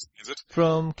 that explains it.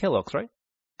 From Kellogg's, right?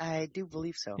 I do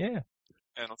believe so. Yeah.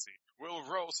 And let's see. Will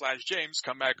Roe/James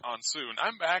come back on soon?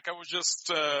 I'm back. I was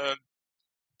just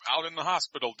out in the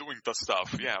hospital doing the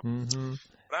stuff. Yeah. Mm-hmm.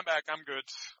 But I'm back. I'm good.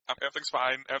 Everything's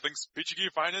fine. Everything's peachy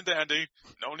fine and dandy.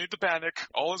 No need to panic.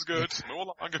 All is good. Move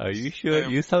along. Are you sure?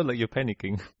 You sound like you're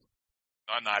panicking.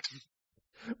 No, I'm not.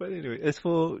 But anyway, as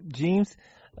for James,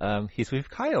 he's with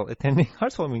Kyle attending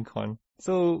Heartwarming Con.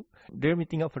 So they're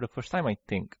meeting up for the first time, I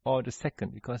think, or the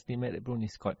second, because they met at Brony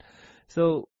Scott.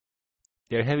 So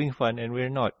they're having fun and we're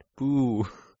not. Boo.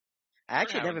 I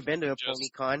actually never been to a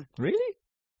PonyCon. Really?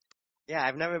 Yeah,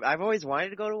 I've always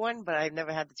wanted to go to one, but I've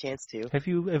never had the chance to. Have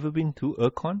you ever been to a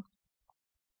con?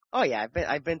 Oh yeah,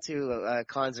 I've been to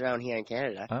cons around here in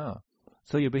Canada. Ah.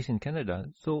 So you're based in Canada.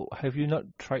 So have you not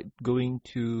tried going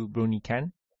to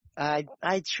BronyCon?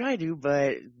 I try to,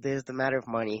 but there's the matter of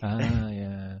money. Ah,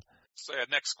 yeah. So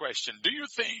next question. Do you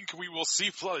think we will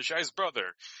see Fluttershy's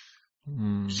brother?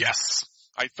 Yes,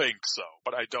 I think so,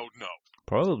 but I don't know.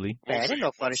 Probably. Hey, I didn't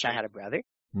know Fluttershy had a brother.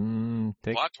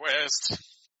 Plot twist.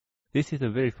 This is a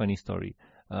very funny story.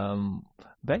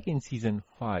 Back in season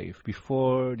 5,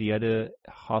 before the other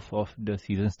half of the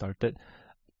season started,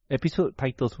 episode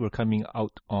titles were coming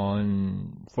out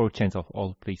on 4chans of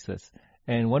all places.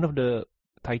 And one of the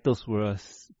titles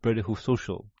was Brotherhood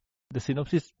Social. The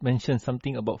synopsis mentioned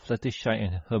something about Fluttershy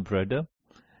and her brother,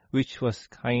 which was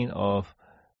kind of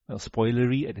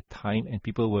spoilery at the time, and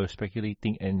people were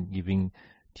speculating and giving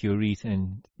theories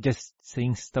and just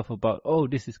saying stuff about, oh,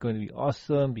 this is going to be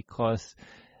awesome because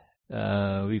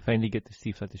we finally get to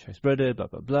see Fluttershy's brother, blah,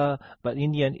 blah, blah. But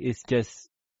in the end, it's just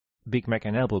Big Mac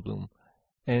and Apple Bloom.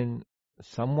 And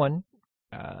someone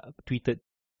tweeted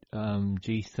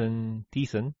Jason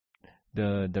Thiessen,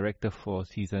 the director for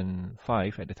season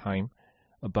 5 at the time,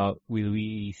 about will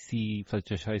we see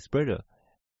Fluttershy's brother?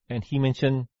 And he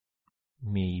mentioned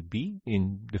maybe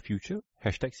in the future,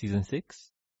 #season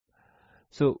 6.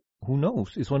 So who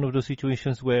knows? It's one of those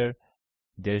situations where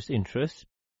there's interest,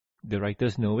 the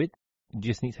writers know it,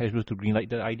 just needs Hasbro to greenlight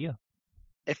the idea.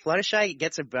 If Fluttershy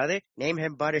gets a brother, name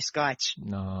him Butterscotch.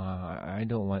 No, I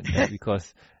don't want that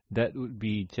because that would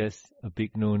be just a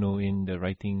big no-no in the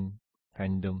writing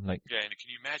fandom. Like, yeah, and can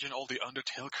you imagine all the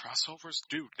Undertale crossovers?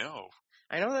 Dude, no.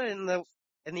 I know that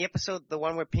in the episode, the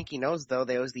one where Pinky knows, though,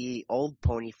 there was the old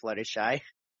pony Fluttershy.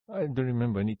 I don't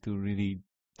remember. I need to really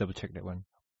double check that one.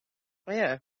 Oh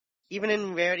yeah, even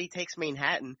in Rarity Takes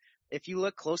Manhattan, if you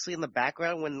look closely in the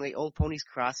background when the old pony's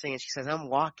crossing and she says, "I'm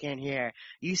walking here,"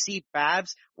 you see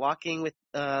Babs walking with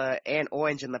Anne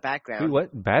Orange in the background. Wait, what?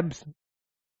 Babs?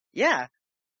 Yeah.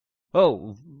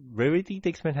 Oh, Rarity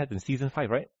Takes Manhattan, season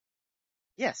 5, right?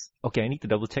 Yes. Okay, I need to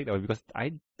double check that one because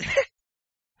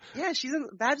Yeah,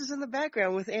 Babs is in the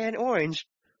background with Anne Orange.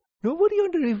 Nobody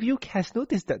on the review has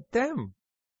noticed that. Damn.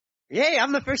 Yay,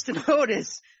 I'm the first to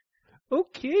notice.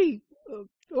 Okay.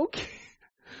 Okay.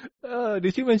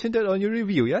 Did you mention that on your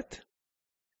review yet?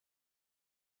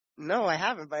 No, I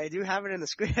haven't, but I do have it in the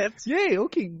script. Yay,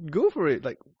 okay, go for it.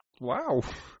 Like, wow.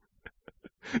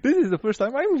 This is the first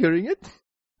time I'm hearing it.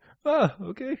 Ah,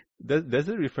 okay. That's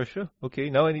a refresher. Okay,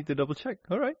 now I need to double check.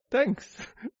 Alright, thanks.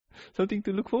 Something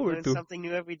to look forward Learn to. something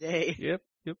new every day. Yep.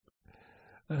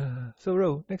 So,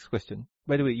 Ro, next question.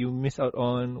 By the way, you missed out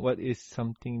on what is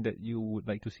something that you would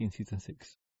like to see in season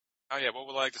 6. Oh yeah, what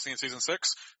would I like to see in season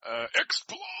 6?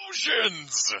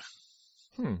 Explosions!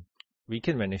 We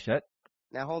can manage that.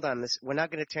 Now hold on, we're not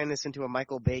going to turn this into a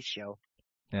Michael Bay show.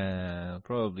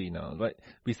 Probably not. But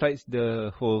besides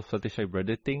the whole Fluttershy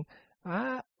brother thing,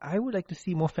 I would like to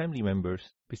see more family members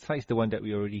besides the one that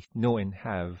we already know and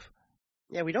have.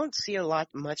 Yeah, we don't see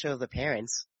much of the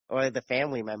parents or the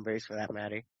family members for that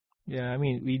matter. Yeah, I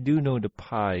mean, we do know the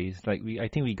pies. Like I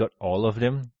think we got all of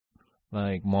them,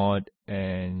 like Maud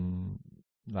and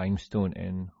Limestone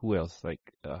and who else? Like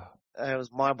It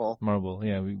was Marble. Marble.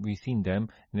 Yeah, we seen them,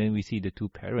 and then we see the two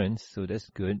parents, so that's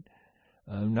good.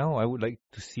 Now I would like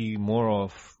to see more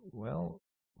of, well,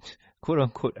 quote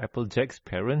unquote Applejack's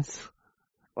parents.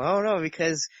 Well, no,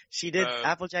 because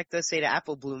Applejack does say to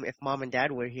Applebloom, if mom and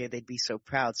dad were here, they'd be so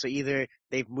proud. So either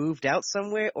they've moved out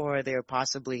somewhere or they're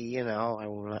possibly, I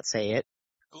will not say it.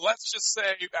 Let's just say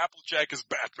Applejack is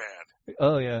Batman.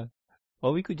 Oh, yeah.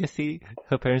 Or we could just say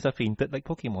her parents are fainted like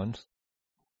Pokemons.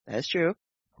 That's true.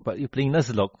 But you're playing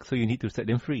Nuzlocke, so you need to set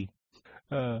them free.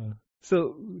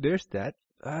 So there's that.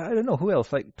 I don't know, who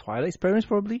else? Like Twilight's parents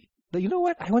probably? But you know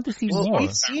what? I want to see more.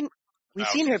 We've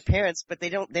seen her parents, but they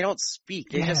don't speak.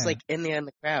 They're just like in there in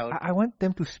the crowd. I want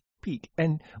them to speak.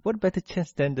 And what better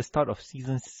chance than the start of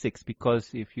season 6? Because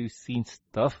if you've seen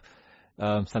stuff,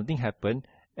 something happened,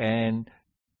 and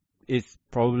it's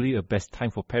probably a best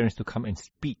time for parents to come and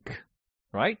speak,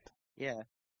 right? Yeah.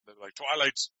 They're like,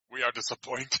 Twilight, we are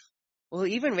disappointed. Well,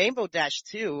 even Rainbow Dash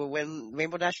too. When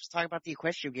Rainbow Dash was talking about the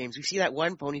Equestria games, we see that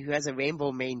one pony who has a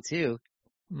rainbow mane too.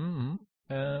 Mm-hmm.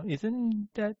 Isn't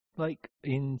that like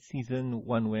in season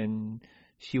 1 when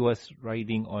she was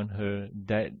riding on her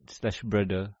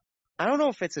dad/brother? I don't know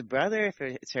if it's a brother, if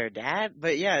it's her dad,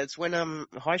 but yeah, it's when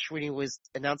Harshwini was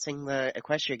announcing the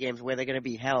Equestria games where they're gonna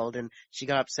be held, and she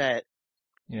got upset.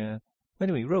 Yeah.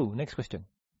 Anyway, Ro, next question.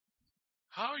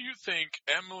 How you think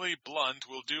Emily Blunt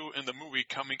will do in the movie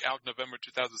coming out November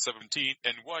 2017,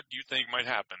 and what you think might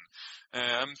happen?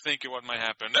 I'm thinking what might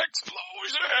happen.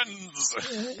 Explosions!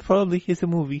 Probably it's a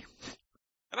movie.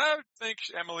 And I think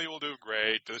Emily will do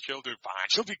great. She'll do fine.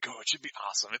 She'll be good. She'll be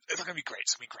awesome. It's going to be great.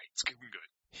 It's going to be great. It's going to be good.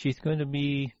 She's going to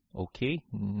be okay,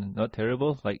 not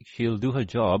terrible. Like, she'll do her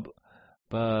job.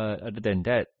 But other than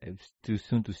that, it's too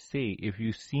soon to say. If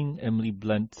you've seen Emily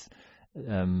Blunt's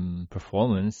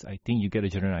performance, I think you get a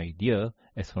general idea.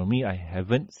 As for me, I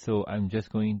haven't, so I'm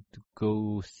just going to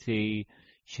go say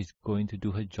she's going to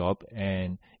do her job,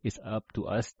 and it's up to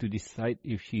us to decide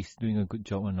if she's doing a good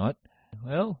job or not.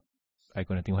 Well, I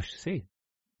got nothing much to say.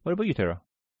 What about you, Tara?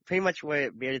 Pretty much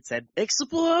what Bearded said.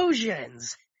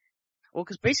 Explosions! Well,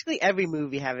 because basically every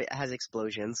movie has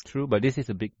explosions. True, but this is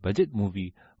a big budget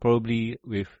movie, probably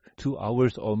with 2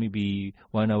 hours or maybe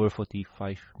 1 hour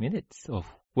 45 minutes of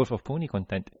worth of pony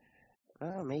content.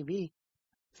 Oh, maybe.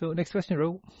 So next question,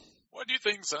 Ro. What do you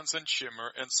think Sunset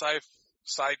Shimmer and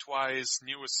Sci-Twi's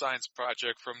newest science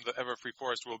project from the Everfree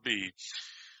Forest will be?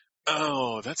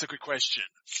 Oh, that's a good question.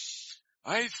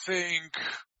 I think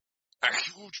a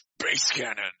huge base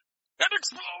cannon and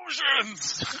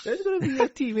explosions! That's gonna be a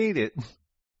teammate it.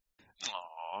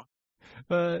 Aww.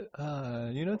 But,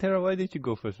 Tara, why did you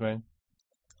go first, man?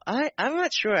 I'm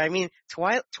not sure. I mean,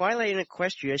 Twilight and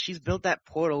Equestria, she's built that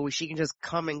portal where she can just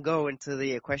come and go into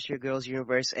the Equestria Girls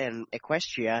universe and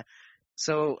Equestria.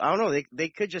 So, I don't know, they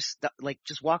could just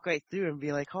walk right through and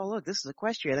be like, oh look, this is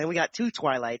Equestria. And then we got 2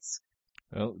 Twilights.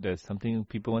 Well, there's something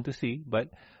people want to see, but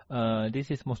this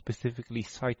is more specifically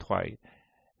Sci-Twi.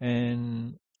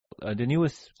 And the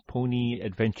newest pony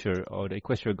adventure, or the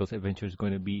Equestria Girls adventure, is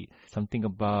going to be something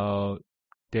about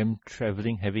them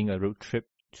traveling, having a road trip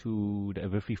to the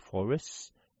Everfree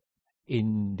Forest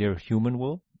in their human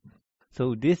world.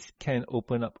 So this can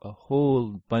open up a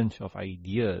whole bunch of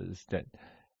ideas that,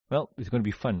 well, it's going to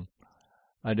be fun.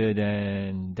 Other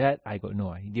than that, I got no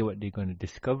idea what they're going to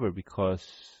discover, because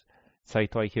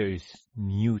Sci-Twi here is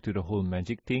new to the whole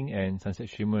magic thing, and Sunset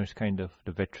Shimmer is kind of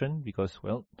the veteran because,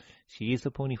 well, she is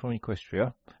a pony from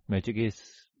Equestria. Magic is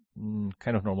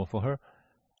kind of normal for her.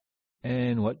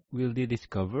 And what will they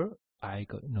discover? I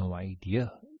got no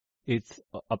idea. It's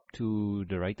up to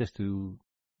the writers to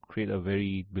create a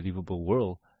very believable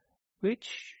world,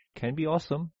 which can be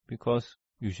awesome because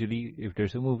usually if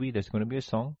there's a movie, there's going to be a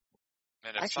song.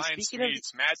 And if science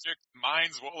meets magic,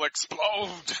 minds will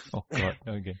explode. Oh God,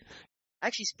 again.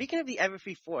 Actually, speaking of the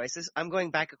Everfree Force, I'm going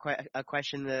back a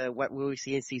question to what will we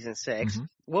see in season 6. Mm-hmm.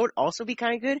 What would also be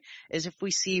kind of good is if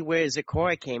we see where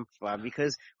Zecora came from,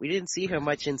 because we didn't see her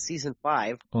much in season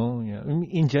 5. Oh yeah.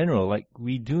 In general, like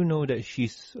we do know that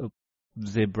she's a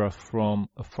zebra from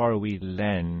a faraway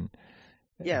land.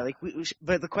 Yeah, like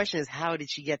but the question is, how did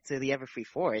she get to the Everfree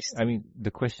Forest? I mean,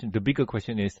 the bigger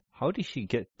question is, how did she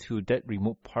get to that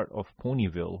remote part of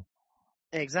Ponyville?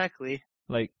 Exactly.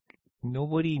 Like,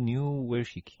 nobody knew where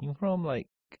she came from? Like,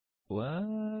 what?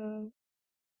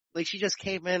 Like she just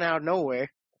came in out of nowhere.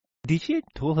 Did she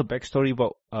tell her backstory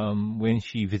about when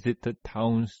she visited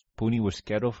towns, Pony was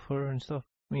scared of her and stuff?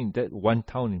 I mean, that one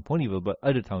town in Ponyville, but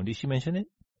other town, did she mention it?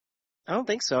 I don't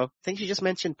think so. I think she just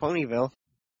mentioned Ponyville.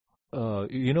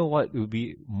 You know what would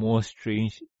be more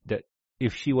strange? That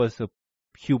if she was a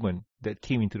human that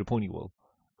came into the pony world,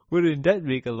 wouldn't that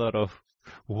make a lot of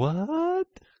what?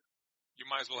 You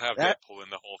might as well have That- Deadpool in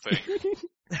the whole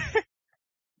thing.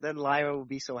 Then Lyra would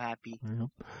be so happy.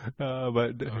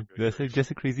 But that's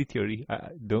just a crazy theory.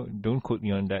 Don't quote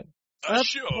me on that. A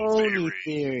show Pony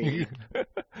theory. theory.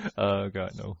 Oh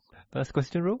God, no. Last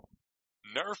question, Ro?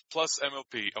 Nerf plus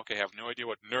MLP. Okay, I have no idea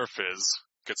what Nerf is.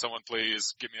 Could someone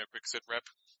please give me a quick sit rep?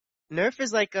 Nerf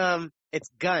is like it's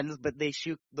guns, but they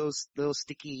shoot those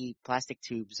sticky plastic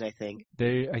tubes. I think.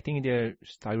 I think they're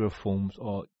styrofoams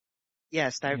or Yeah,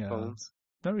 styrofoams.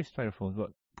 not really styrofoams, but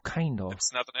kind of.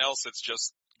 It's nothing else. It's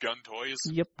just gun toys.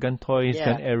 Yep, gun toys, Yeah.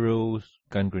 gun arrows,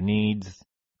 gun grenades.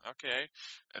 Okay.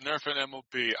 And Nerf and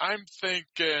MLP. I'm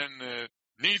thinking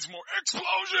needs more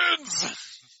explosions.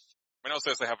 When else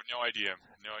says I have no idea.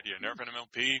 No idea. Nerf and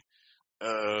MLP.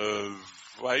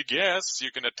 I guess you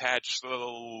can attach the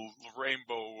little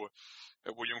rainbow,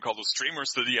 what you call those streamers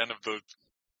to the end of the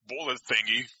bullet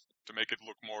thingy to make it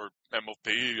look more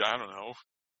MLP. I don't know.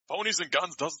 Ponies and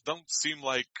guns don't seem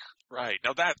like right.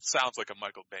 Now that sounds like a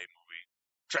Michael Bay movie.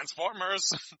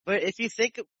 Transformers. But if you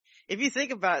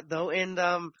think about it though, and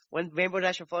when Rainbow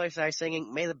Dash and Flora started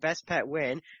singing "May the Best Pet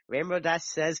Win," Rainbow Dash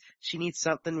says she needs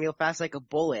something real fast like a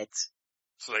bullet.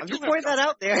 So they I'm do just have pointing that guns.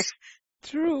 out there.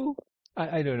 True.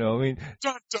 I don't know. I mean,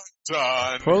 Dun dun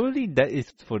dun. probably that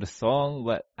is for the song,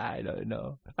 but I don't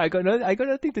know. I got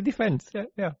nothing to defend. Yeah.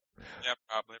 Yeah,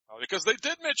 probably. Because they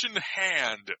did mention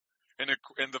hand in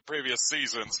the previous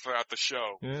seasons throughout the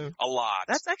show. Yeah. A lot.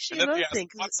 That's actually And then another we thing.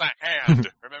 asked, what's a hand?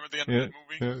 Remember the end Yeah. of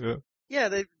the movie? Yeah. Yeah,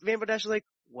 the Rainbow Dash was like,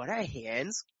 "What are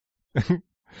hands?"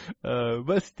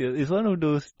 But still, it's one of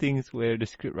those things where the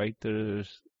script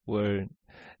writers were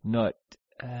not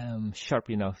sharp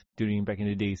enough during back in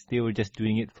the days. They were just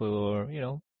doing it for,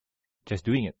 just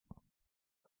doing it.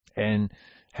 And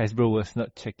Hasbro was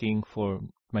not checking for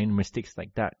minor mistakes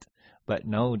like that. But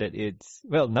now that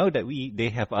they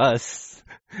have us,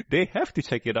 they have to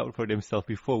check it out for themselves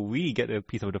before we get a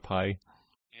piece of the pie.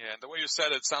 Yeah, and the way you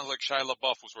said it sounds like Shia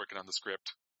LaBeouf was working on the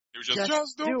script. He was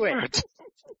Just do it.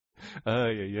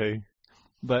 Yeah.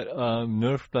 But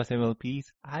Nerf plus MLPs,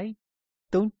 I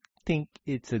don't think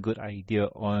it's a good idea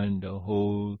on the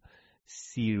whole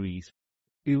series.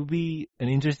 It would be an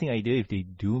interesting idea if they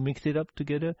do mix it up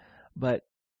together, but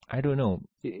I don't know.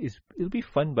 It'll be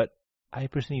fun, but I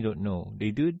personally don't know.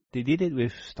 They did it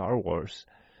with Star Wars,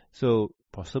 so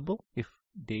possible if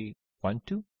they want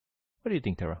to. What do you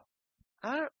think, Tara?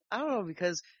 I don't know,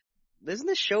 because isn't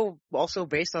the show also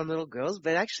based on little girls?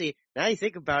 But actually, now you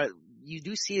think about it, you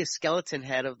do see a skeleton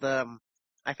head of the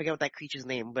I forget what that creature's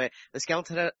name, but the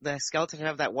skeleton head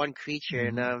of that one creature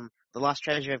in the Lost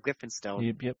Treasure of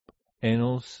Griffinstone. Yep. And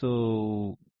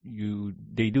also,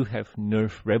 they do have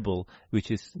Nerf Rebel,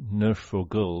 which is Nerf for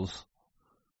girls.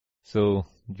 So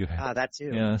you have that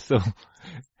too. Yeah, so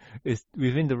it's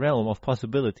within the realm of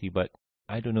possibility, but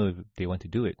I don't know if they want to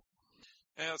do it.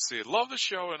 Yeah, let's see. Love the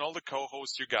show and all the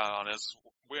co-hosts you got on.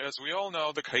 As we all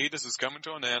know, the hiatus is coming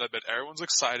to an end. I bet everyone's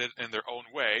excited in their own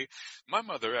way. My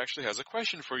mother actually has a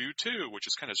question for you too, which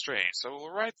is kind of strange. So we'll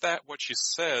write that what she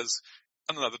says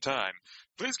another time.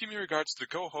 Please give me regards to the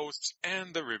co-hosts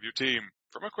and the review team.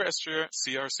 From Equestria,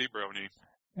 CRC Brony.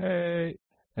 Hey.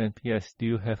 And P.S., do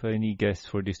you have any guests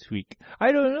for this week?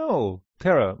 I don't know.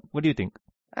 Tara, what do you think?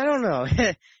 I don't know.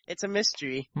 It's a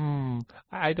mystery.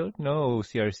 I don't know,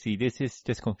 CRC. This is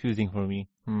just confusing for me.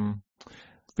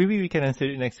 Maybe we can answer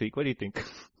it next week. What do you think?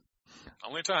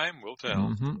 Only time will tell.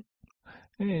 Mm-hmm.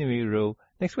 Anyway, Ro,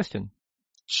 next question.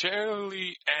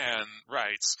 Charlie Ann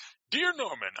writes, Dear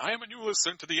Norman, I am a new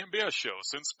listener to the MBS show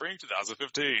since spring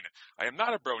 2015. I am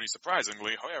not a brony,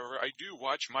 surprisingly. However, I do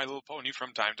watch My Little Pony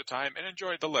from time to time and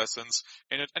enjoy the lessons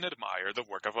in it and admire the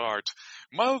work of art.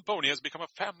 My Little Pony has become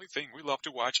a family thing we love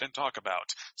to watch and talk about.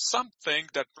 Something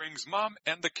that brings Mom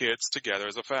and the kids together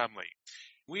as a family.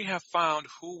 we have found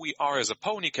who we are as a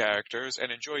pony characters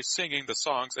and enjoy singing the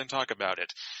songs and talk about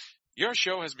it. Your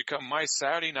show has become my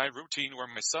Saturday night routine where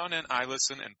my son and I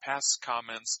listen and pass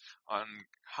comments on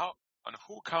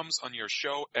who comes on your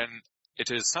show, and it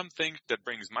is something that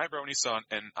brings my brony son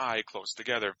and I close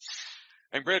together.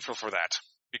 I'm grateful for that.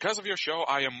 Because of your show,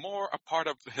 I am more a part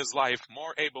of his life,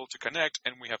 more able to connect,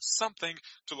 and we have something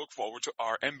to look forward to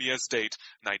our MBS date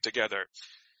night together.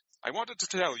 I wanted to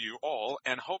tell you all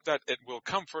and hope that it will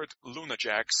comfort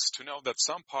Lunajacks to know that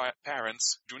some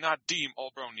parents do not deem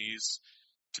all bronies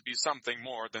to be something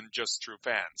more than just true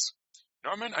fans.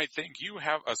 Norman, I think you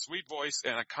have a sweet voice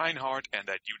and a kind heart and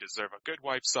that you deserve a good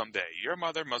wife someday. Your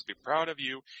mother must be proud of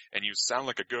you and you sound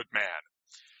like a good man.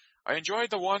 I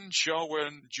enjoyed the one show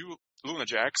when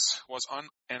Lunajacks was on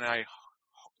and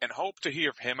hope to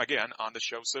hear him again on the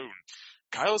show soon.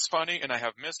 Kyle is funny and I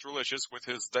have missed Relicious with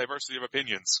his diversity of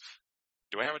opinions.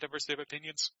 Do I have a diversity of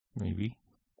opinions? Maybe.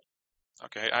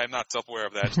 Okay, I'm not self-aware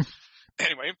of that.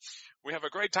 Anyway, we have a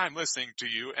great time listening to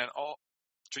you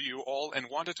all and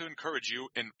wanted to encourage you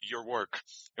in your work.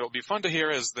 It will be fun to hear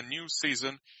as the new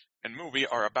season and movie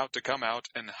are about to come out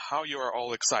and how you are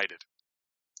all excited.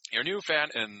 Your new fan,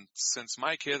 and since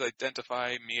my kids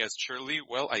identify me as Shirley,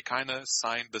 well, I kinda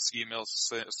signed this email,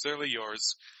 sincerely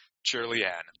yours, Shirley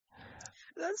Ann.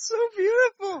 That's so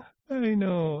beautiful. I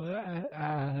know.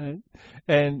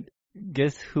 And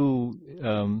guess who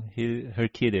her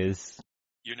kid is?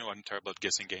 You know I'm terrible at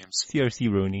guessing games. CRC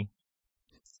Roni.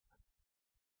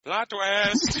 Plot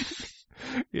twist!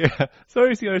 Yeah,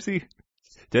 sorry CRC.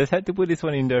 Just had to put this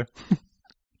one in there.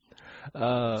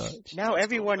 Now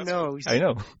everyone knows. I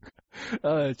know.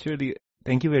 Shirley,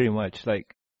 thank you very much.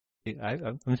 Like,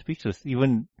 I'm speechless.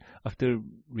 Even after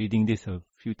reading this a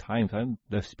few times, I'm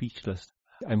left speechless.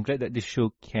 I'm glad that this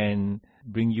show can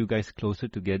bring you guys closer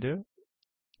together.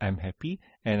 I'm happy,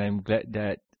 and I'm glad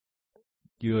that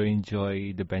you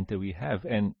enjoy the banter we have,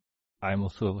 and I'm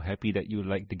also happy that you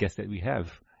like the guests that we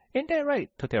have. Ain't that right,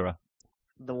 Totera?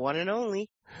 The one and only.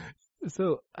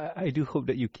 So I do hope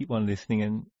that you keep on listening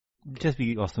and just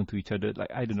be awesome to each other.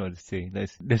 Like, I don't know what to say.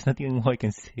 There's nothing more I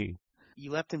can say. You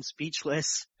left him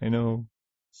speechless. I know.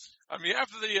 On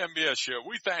behalf of the MBS show,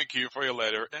 we thank you for your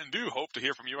letter and do hope to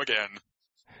hear from you again.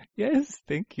 Yes,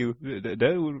 thank you.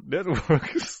 That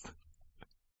works.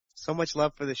 So much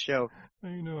love for the show. I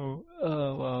know.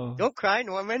 Oh, wow. Don't cry,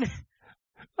 Norman.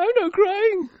 I'm not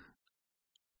crying.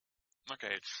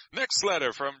 Okay, next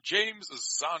letter from James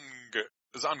Zunker.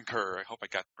 I hope I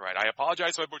got it right. I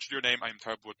apologize if I butchered your name. I'm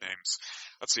terrible with names.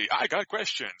 Let's see. I got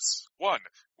questions. 1.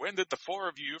 When did the 4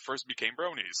 of you first became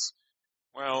bronies?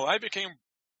 Well, I became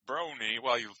brony.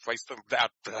 Well, I still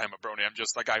doubt that I'm a brony. I'm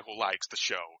just a guy who likes the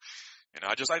show.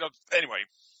 Anyway,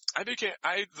 I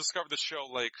discovered the show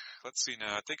let's see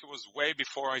now. I think it was way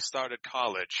before I started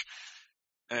college.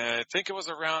 I think it was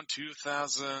around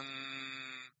 2000.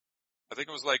 I think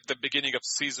it was the beginning of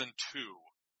season 2.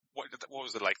 What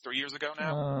was it, 3 years ago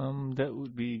now? That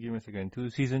would be, give me a second.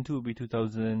 Season 2 would be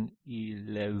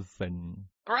 2011.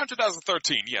 Around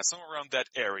 2013, yeah, somewhere around that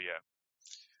area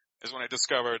is when I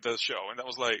discovered the show. And that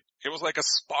was it was like a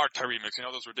Sparta remix,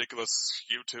 those ridiculous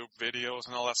YouTube videos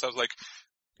and all that stuff.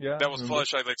 Yeah, that was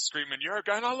Flush, screaming, "You're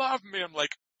gonna love me!" I'm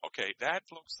like, okay, that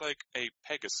looks like a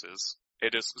Pegasus.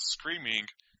 It is screaming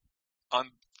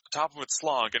on top of its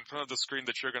lung in front of the screen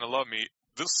that you're gonna love me.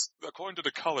 This, according to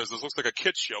the colors, this looks like a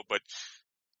kid show, but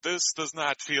this does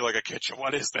not feel like a kid show.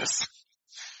 What is this?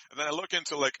 And then I look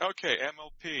into okay,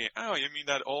 MLP. Oh, you mean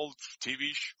that old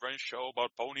TV show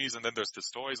about ponies? And then there's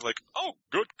this toys. Oh,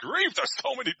 good grief, there's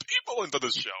so many people into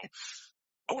this show.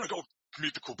 I want to go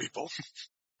meet the cool people.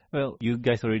 Well, you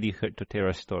guys already heard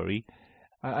Totera's story.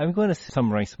 I'm going to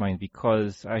summarize mine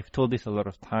because I've told this a lot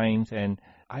of times, and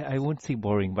I won't say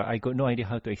boring, but I got no idea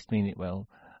how to explain it well.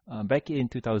 Back in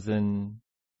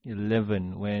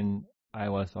 2011, when I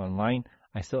was online,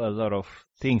 I saw a lot of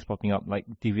things popping up, like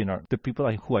DeviantArt. The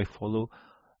people who I follow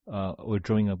were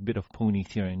drawing a bit of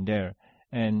ponies here and there.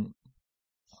 And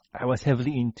I was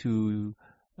heavily into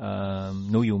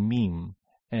Know Your Meme.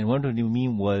 And one of the new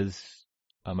meme was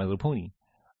My Little Pony.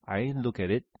 I looked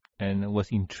at it and was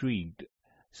intrigued.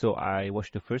 So I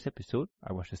watched the first episode,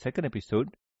 I watched the second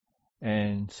episode,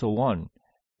 and so on.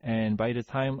 And by the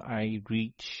time I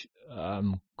reached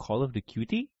Call of the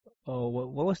Cutie,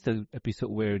 what was the episode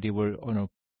where they were on a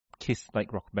Kiss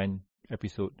like rock band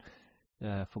episode?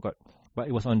 I forgot. But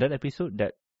it was on that episode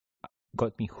that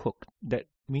got me hooked. That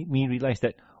made me realize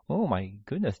that, oh my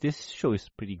goodness, this show is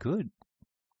pretty good.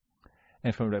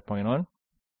 And from that point on,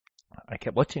 I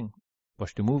kept watching.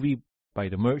 Watch the movie, buy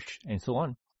the merch, and so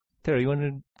on. Tara, you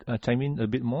want to chime in a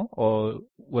bit more, or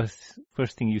was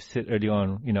first thing you said early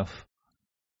on enough?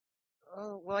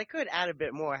 Well, I could add a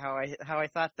bit more. How I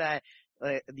thought that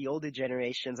the older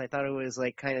generations, I thought it was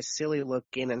like kind of silly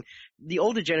looking, and the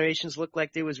older generations looked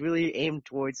like they was really aimed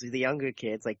towards the younger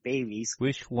kids, like babies.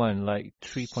 Which one, like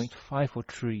 3.5 or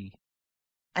 3?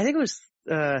 I think it was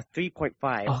 3.5.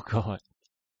 Oh God.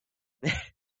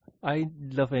 I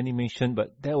love animation,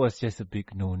 but that was just a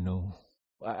big no-no.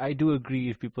 I do agree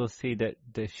if people say that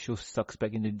the show sucks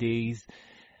back in the days.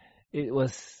 It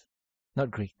was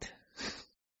not great.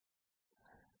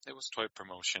 It was toy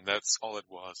promotion. That's all it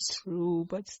was. True,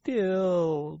 but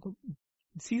still,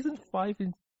 season 5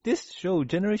 in this show,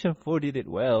 Generation 4 did it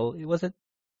well. It was a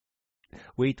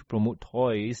way to promote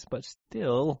toys, but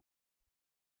still.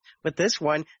 But this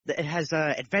one, it has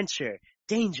adventure,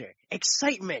 danger,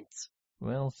 excitement.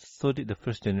 Well, so did the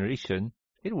first generation.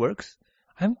 It works.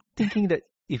 I'm thinking that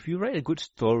if you write a good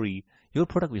story, your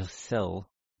product will sell.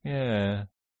 Yeah.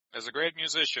 As a great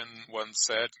musician once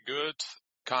said, good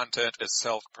content is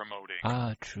self-promoting.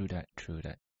 Ah, true that.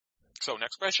 So,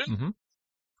 next question. Mm-hmm.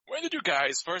 When did you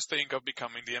guys first think of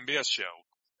becoming the MBS show?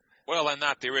 Well, I'm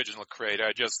not the original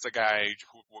creator, just a guy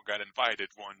who got invited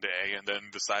one day and then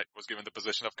was given the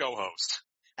position of co-host.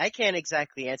 I can't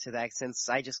exactly answer that since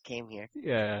I just came here.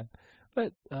 Yeah.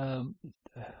 But,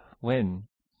 when?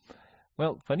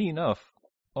 Well, funny enough,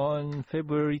 on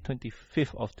February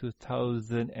 25th of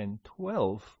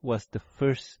 2012 was the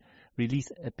first release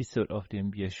episode of the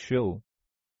MBS show.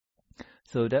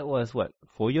 So that was,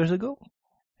 4 years ago?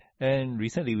 And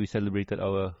recently we celebrated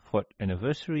our 4th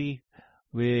anniversary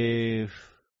with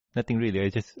nothing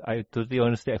really. I totally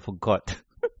honestly, I forgot.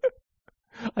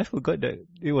 I forgot that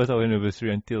it was our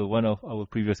anniversary until one of our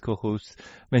previous co-hosts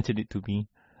mentioned it to me.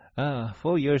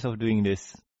 4 years of doing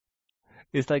this.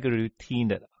 It's like a routine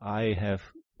that I have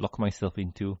locked myself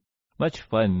into. Much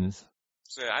fun.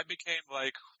 So I became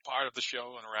like part of the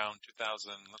show in around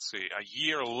 2000, a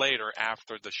year later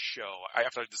after the show,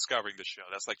 after discovering the show.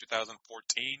 That's like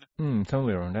 2014.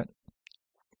 Somewhere around that.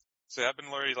 So I've been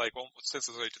already since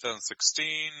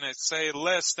 2016, I'd say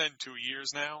less than 2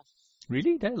 years now.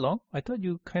 Really? That long? I thought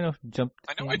you kind of jumped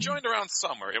I know, in. I joined around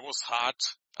summer. It was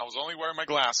hot. I was only wearing my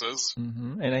glasses.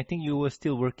 Mm-hmm. And I think you were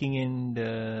still working in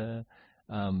the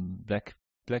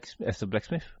as a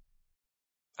blacksmith?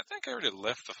 I think I already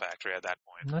left the factory at that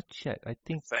point. Not yet. I'm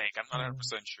not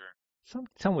 100% sure.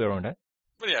 Somewhere around that.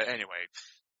 But yeah, anyway.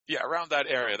 Yeah, around that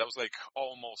area. That was like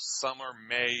almost summer,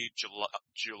 May,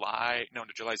 July. No,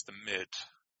 July's the mid.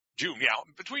 June, yeah,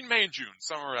 between May and June,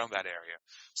 somewhere around that area.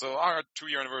 So our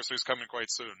 2-year anniversary is coming quite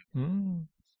soon.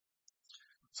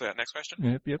 So yeah, next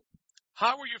question. Yep.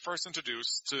 How were you first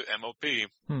introduced to MLP?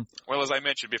 Well, as I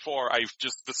mentioned before, I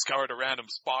just discovered a random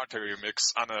Spa Terrier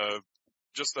mix on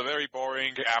just a very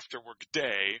boring after-work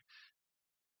day.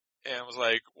 And was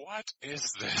like, what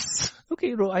is this?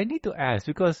 Okay, Ro, I need to ask,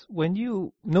 because when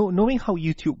knowing how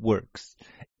YouTube works,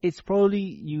 it's probably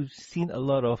you've seen a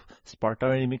lot of Sparta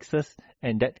remixes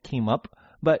and that came up,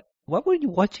 but why were you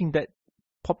watching that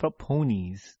pop up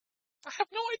ponies? I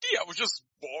have no idea. I was just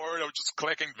bored. I was just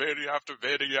clicking video after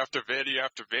video after video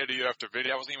after video after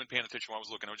video. I wasn't even paying attention when I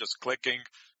was looking. I was just clicking,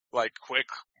 like quick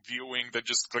viewing, then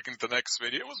just clicking to the next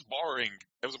video. It was boring.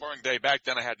 It was a boring day. Back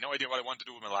then I had no idea what I wanted to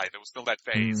do with my life. It was still that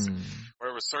phase where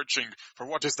I was searching for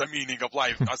what is the meaning of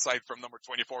life aside from number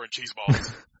 24 and cheese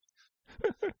balls.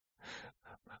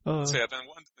 So yeah, then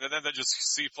I just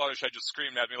see Fluttershy just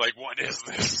screamed at me like, what is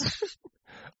this?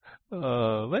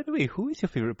 By the way, who is your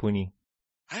favorite pony?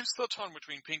 I'm still torn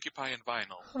between Pinkie Pie and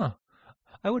Vinyl. Huh.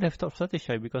 I would have thought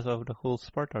Fluttershy because of the whole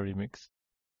Sparta remix.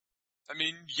 I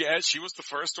mean, yeah, she was the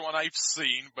first one I've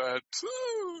seen, but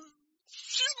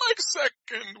she's my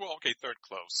third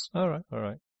close.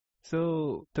 Alright.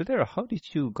 So, Totera, how did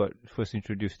you got first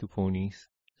introduced to ponies?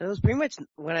 It was pretty much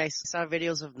when I saw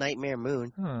videos of Nightmare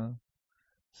Moon.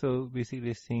 So basically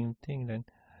the same thing then.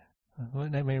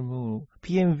 What Nightmare Moon?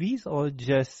 PMVs or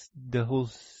just the whole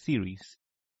series?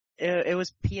 It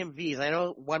was PMVs. I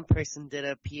know one person did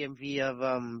a PMV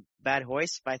of Bad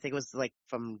Horse, but I think it was like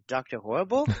from Dr.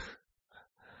 Horrible.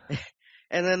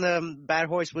 And then Bad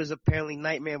Horse was apparently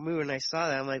Nightmare Moon, and I saw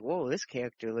that. I'm like, whoa, this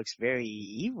character looks very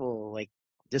evil, like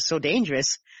just so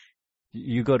dangerous.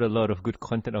 You got a lot of good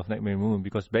content of Nightmare Moon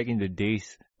because back in the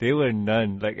days, there were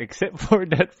none, like except for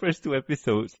that first 2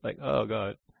 episodes. Like, oh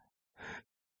god.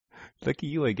 Lucky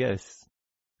you, I guess.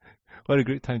 What a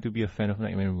great time to be a fan of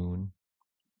Nightmare Moon.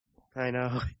 I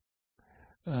know.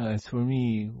 As for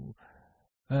me,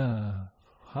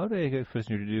 how did I get first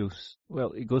introduced?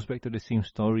 Well, it goes back to the same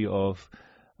story of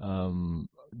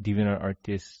DeviantArt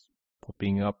artist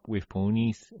popping up with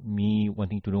ponies, me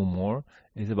wanting to know more,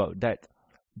 is about that.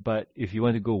 But if you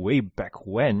want to go way back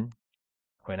when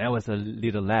I was a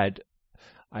little lad,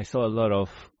 I saw a lot of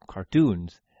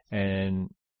cartoons, and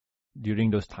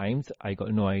during those times, I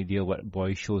got no idea what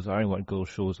boy shows are and what girl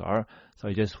shows are, so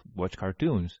I just watched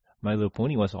cartoons. My Little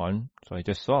Pony was on, so I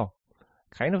just saw.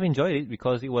 Kind of enjoyed it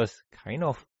because it was kind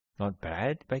of not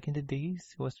bad back in the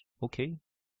days. It was okay.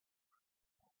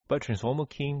 But Transformer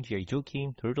came, G.I. Joe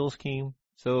came, Turtles came,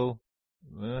 so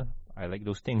I like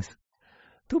those things.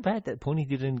 Too bad that Pony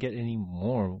didn't get any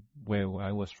more where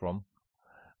I was from.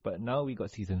 But now we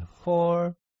got season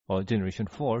 4, or generation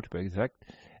 4 to be exact,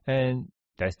 and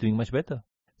that's doing much better.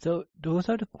 So those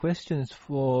are the questions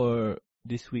for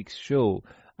this week's show.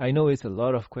 I know it's a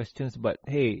lot of questions, but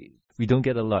hey, we don't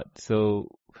get a lot. So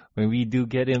when we do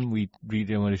get them, we read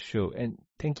them on the show. And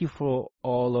thank you for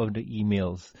all of the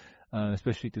emails,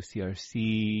 especially to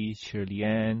CRC, Shirley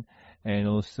Ann, and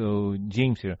also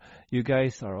James here. You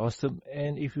guys are awesome.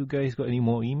 And if you guys got any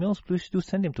more emails, please do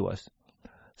send them to us.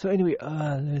 So anyway,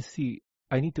 let's see.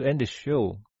 I need to end the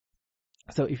show.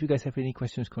 So if you guys have any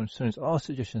questions, concerns, or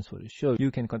suggestions for the show,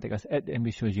 you can contact us at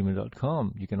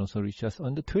mbsshow@gmail.com. You can also reach us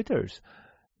on the Twitters.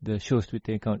 The show's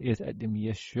Twitter account is at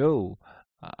MBS Show.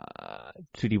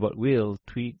 3D will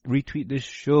retweet this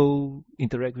show,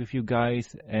 interact with you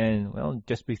guys, and, well,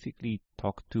 just basically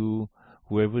talk to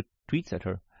whoever tweets at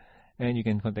her. And you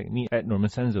can contact me at Norman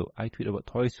Sanzo. I tweet about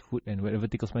toys, food, and whatever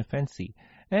tickles my fancy.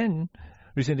 And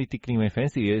recently tickling my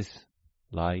fancy is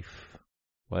life.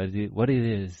 What it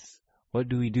is. What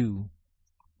do we do?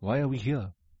 Why are we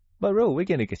here? But Ro, where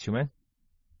can I get you, man?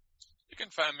 You can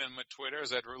find me on my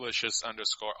Twitters at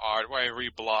relicious_art, where I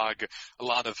reblog a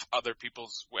lot of other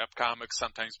people's webcomics,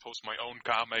 sometimes post my own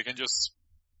comic, and just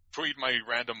tweet my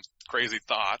random crazy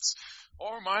thoughts.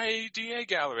 Or my DA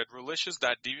gallery at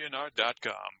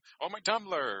relicious.deviantart.com. Or my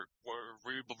Tumblr, where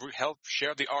we help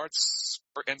share the arts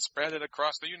and spread it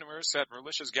across the universe at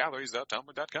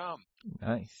reliciousgalleries.tumblr.com.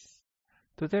 Nice.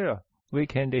 Totera, where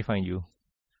can they find you?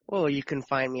 Well, you can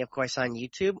find me, of course, on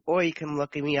YouTube, or you can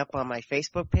look me up on my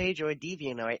Facebook page or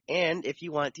DeviantArt. And if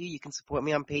you want to, you can support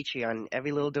me on Patreon.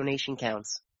 Every little donation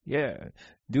counts. Yeah,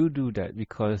 do that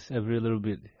because every little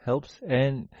bit helps.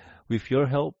 And with your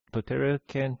help, Totera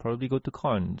can probably go to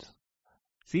cons.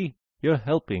 See, you're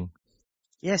helping.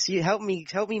 Yes, you help me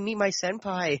meet my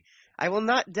senpai. I will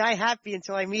not die happy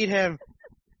until I meet him.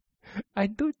 I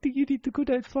don't think you need to go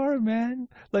that far, man.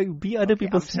 Like, be other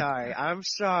people's... I'm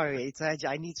sorry.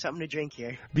 I need something to drink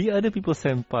here. Be other people's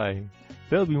senpai.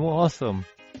 That'll be more awesome.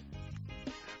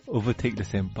 Overtake the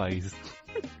senpais.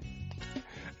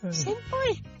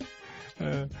 Senpai?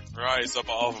 Rise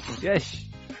above. Yes.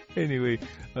 Anyway,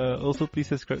 also please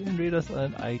subscribe and rate us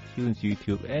on iTunes,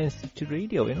 YouTube, and Stitcher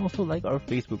Radio. And also like our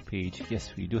Facebook page.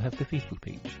 Yes, we do have the Facebook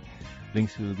page.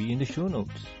 Links will be in the show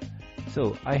notes.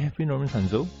 So, I have been Norman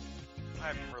Sanzo.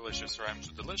 I'm Relicious Rhymes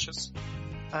with Delicious.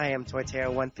 I am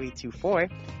Torterra1324.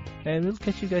 And we'll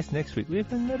catch you guys next week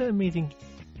with another amazing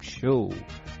show.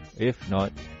 If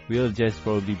not, we'll just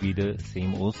probably be the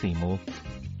same old.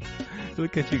 We'll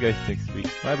catch you guys next week.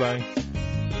 Bye bye.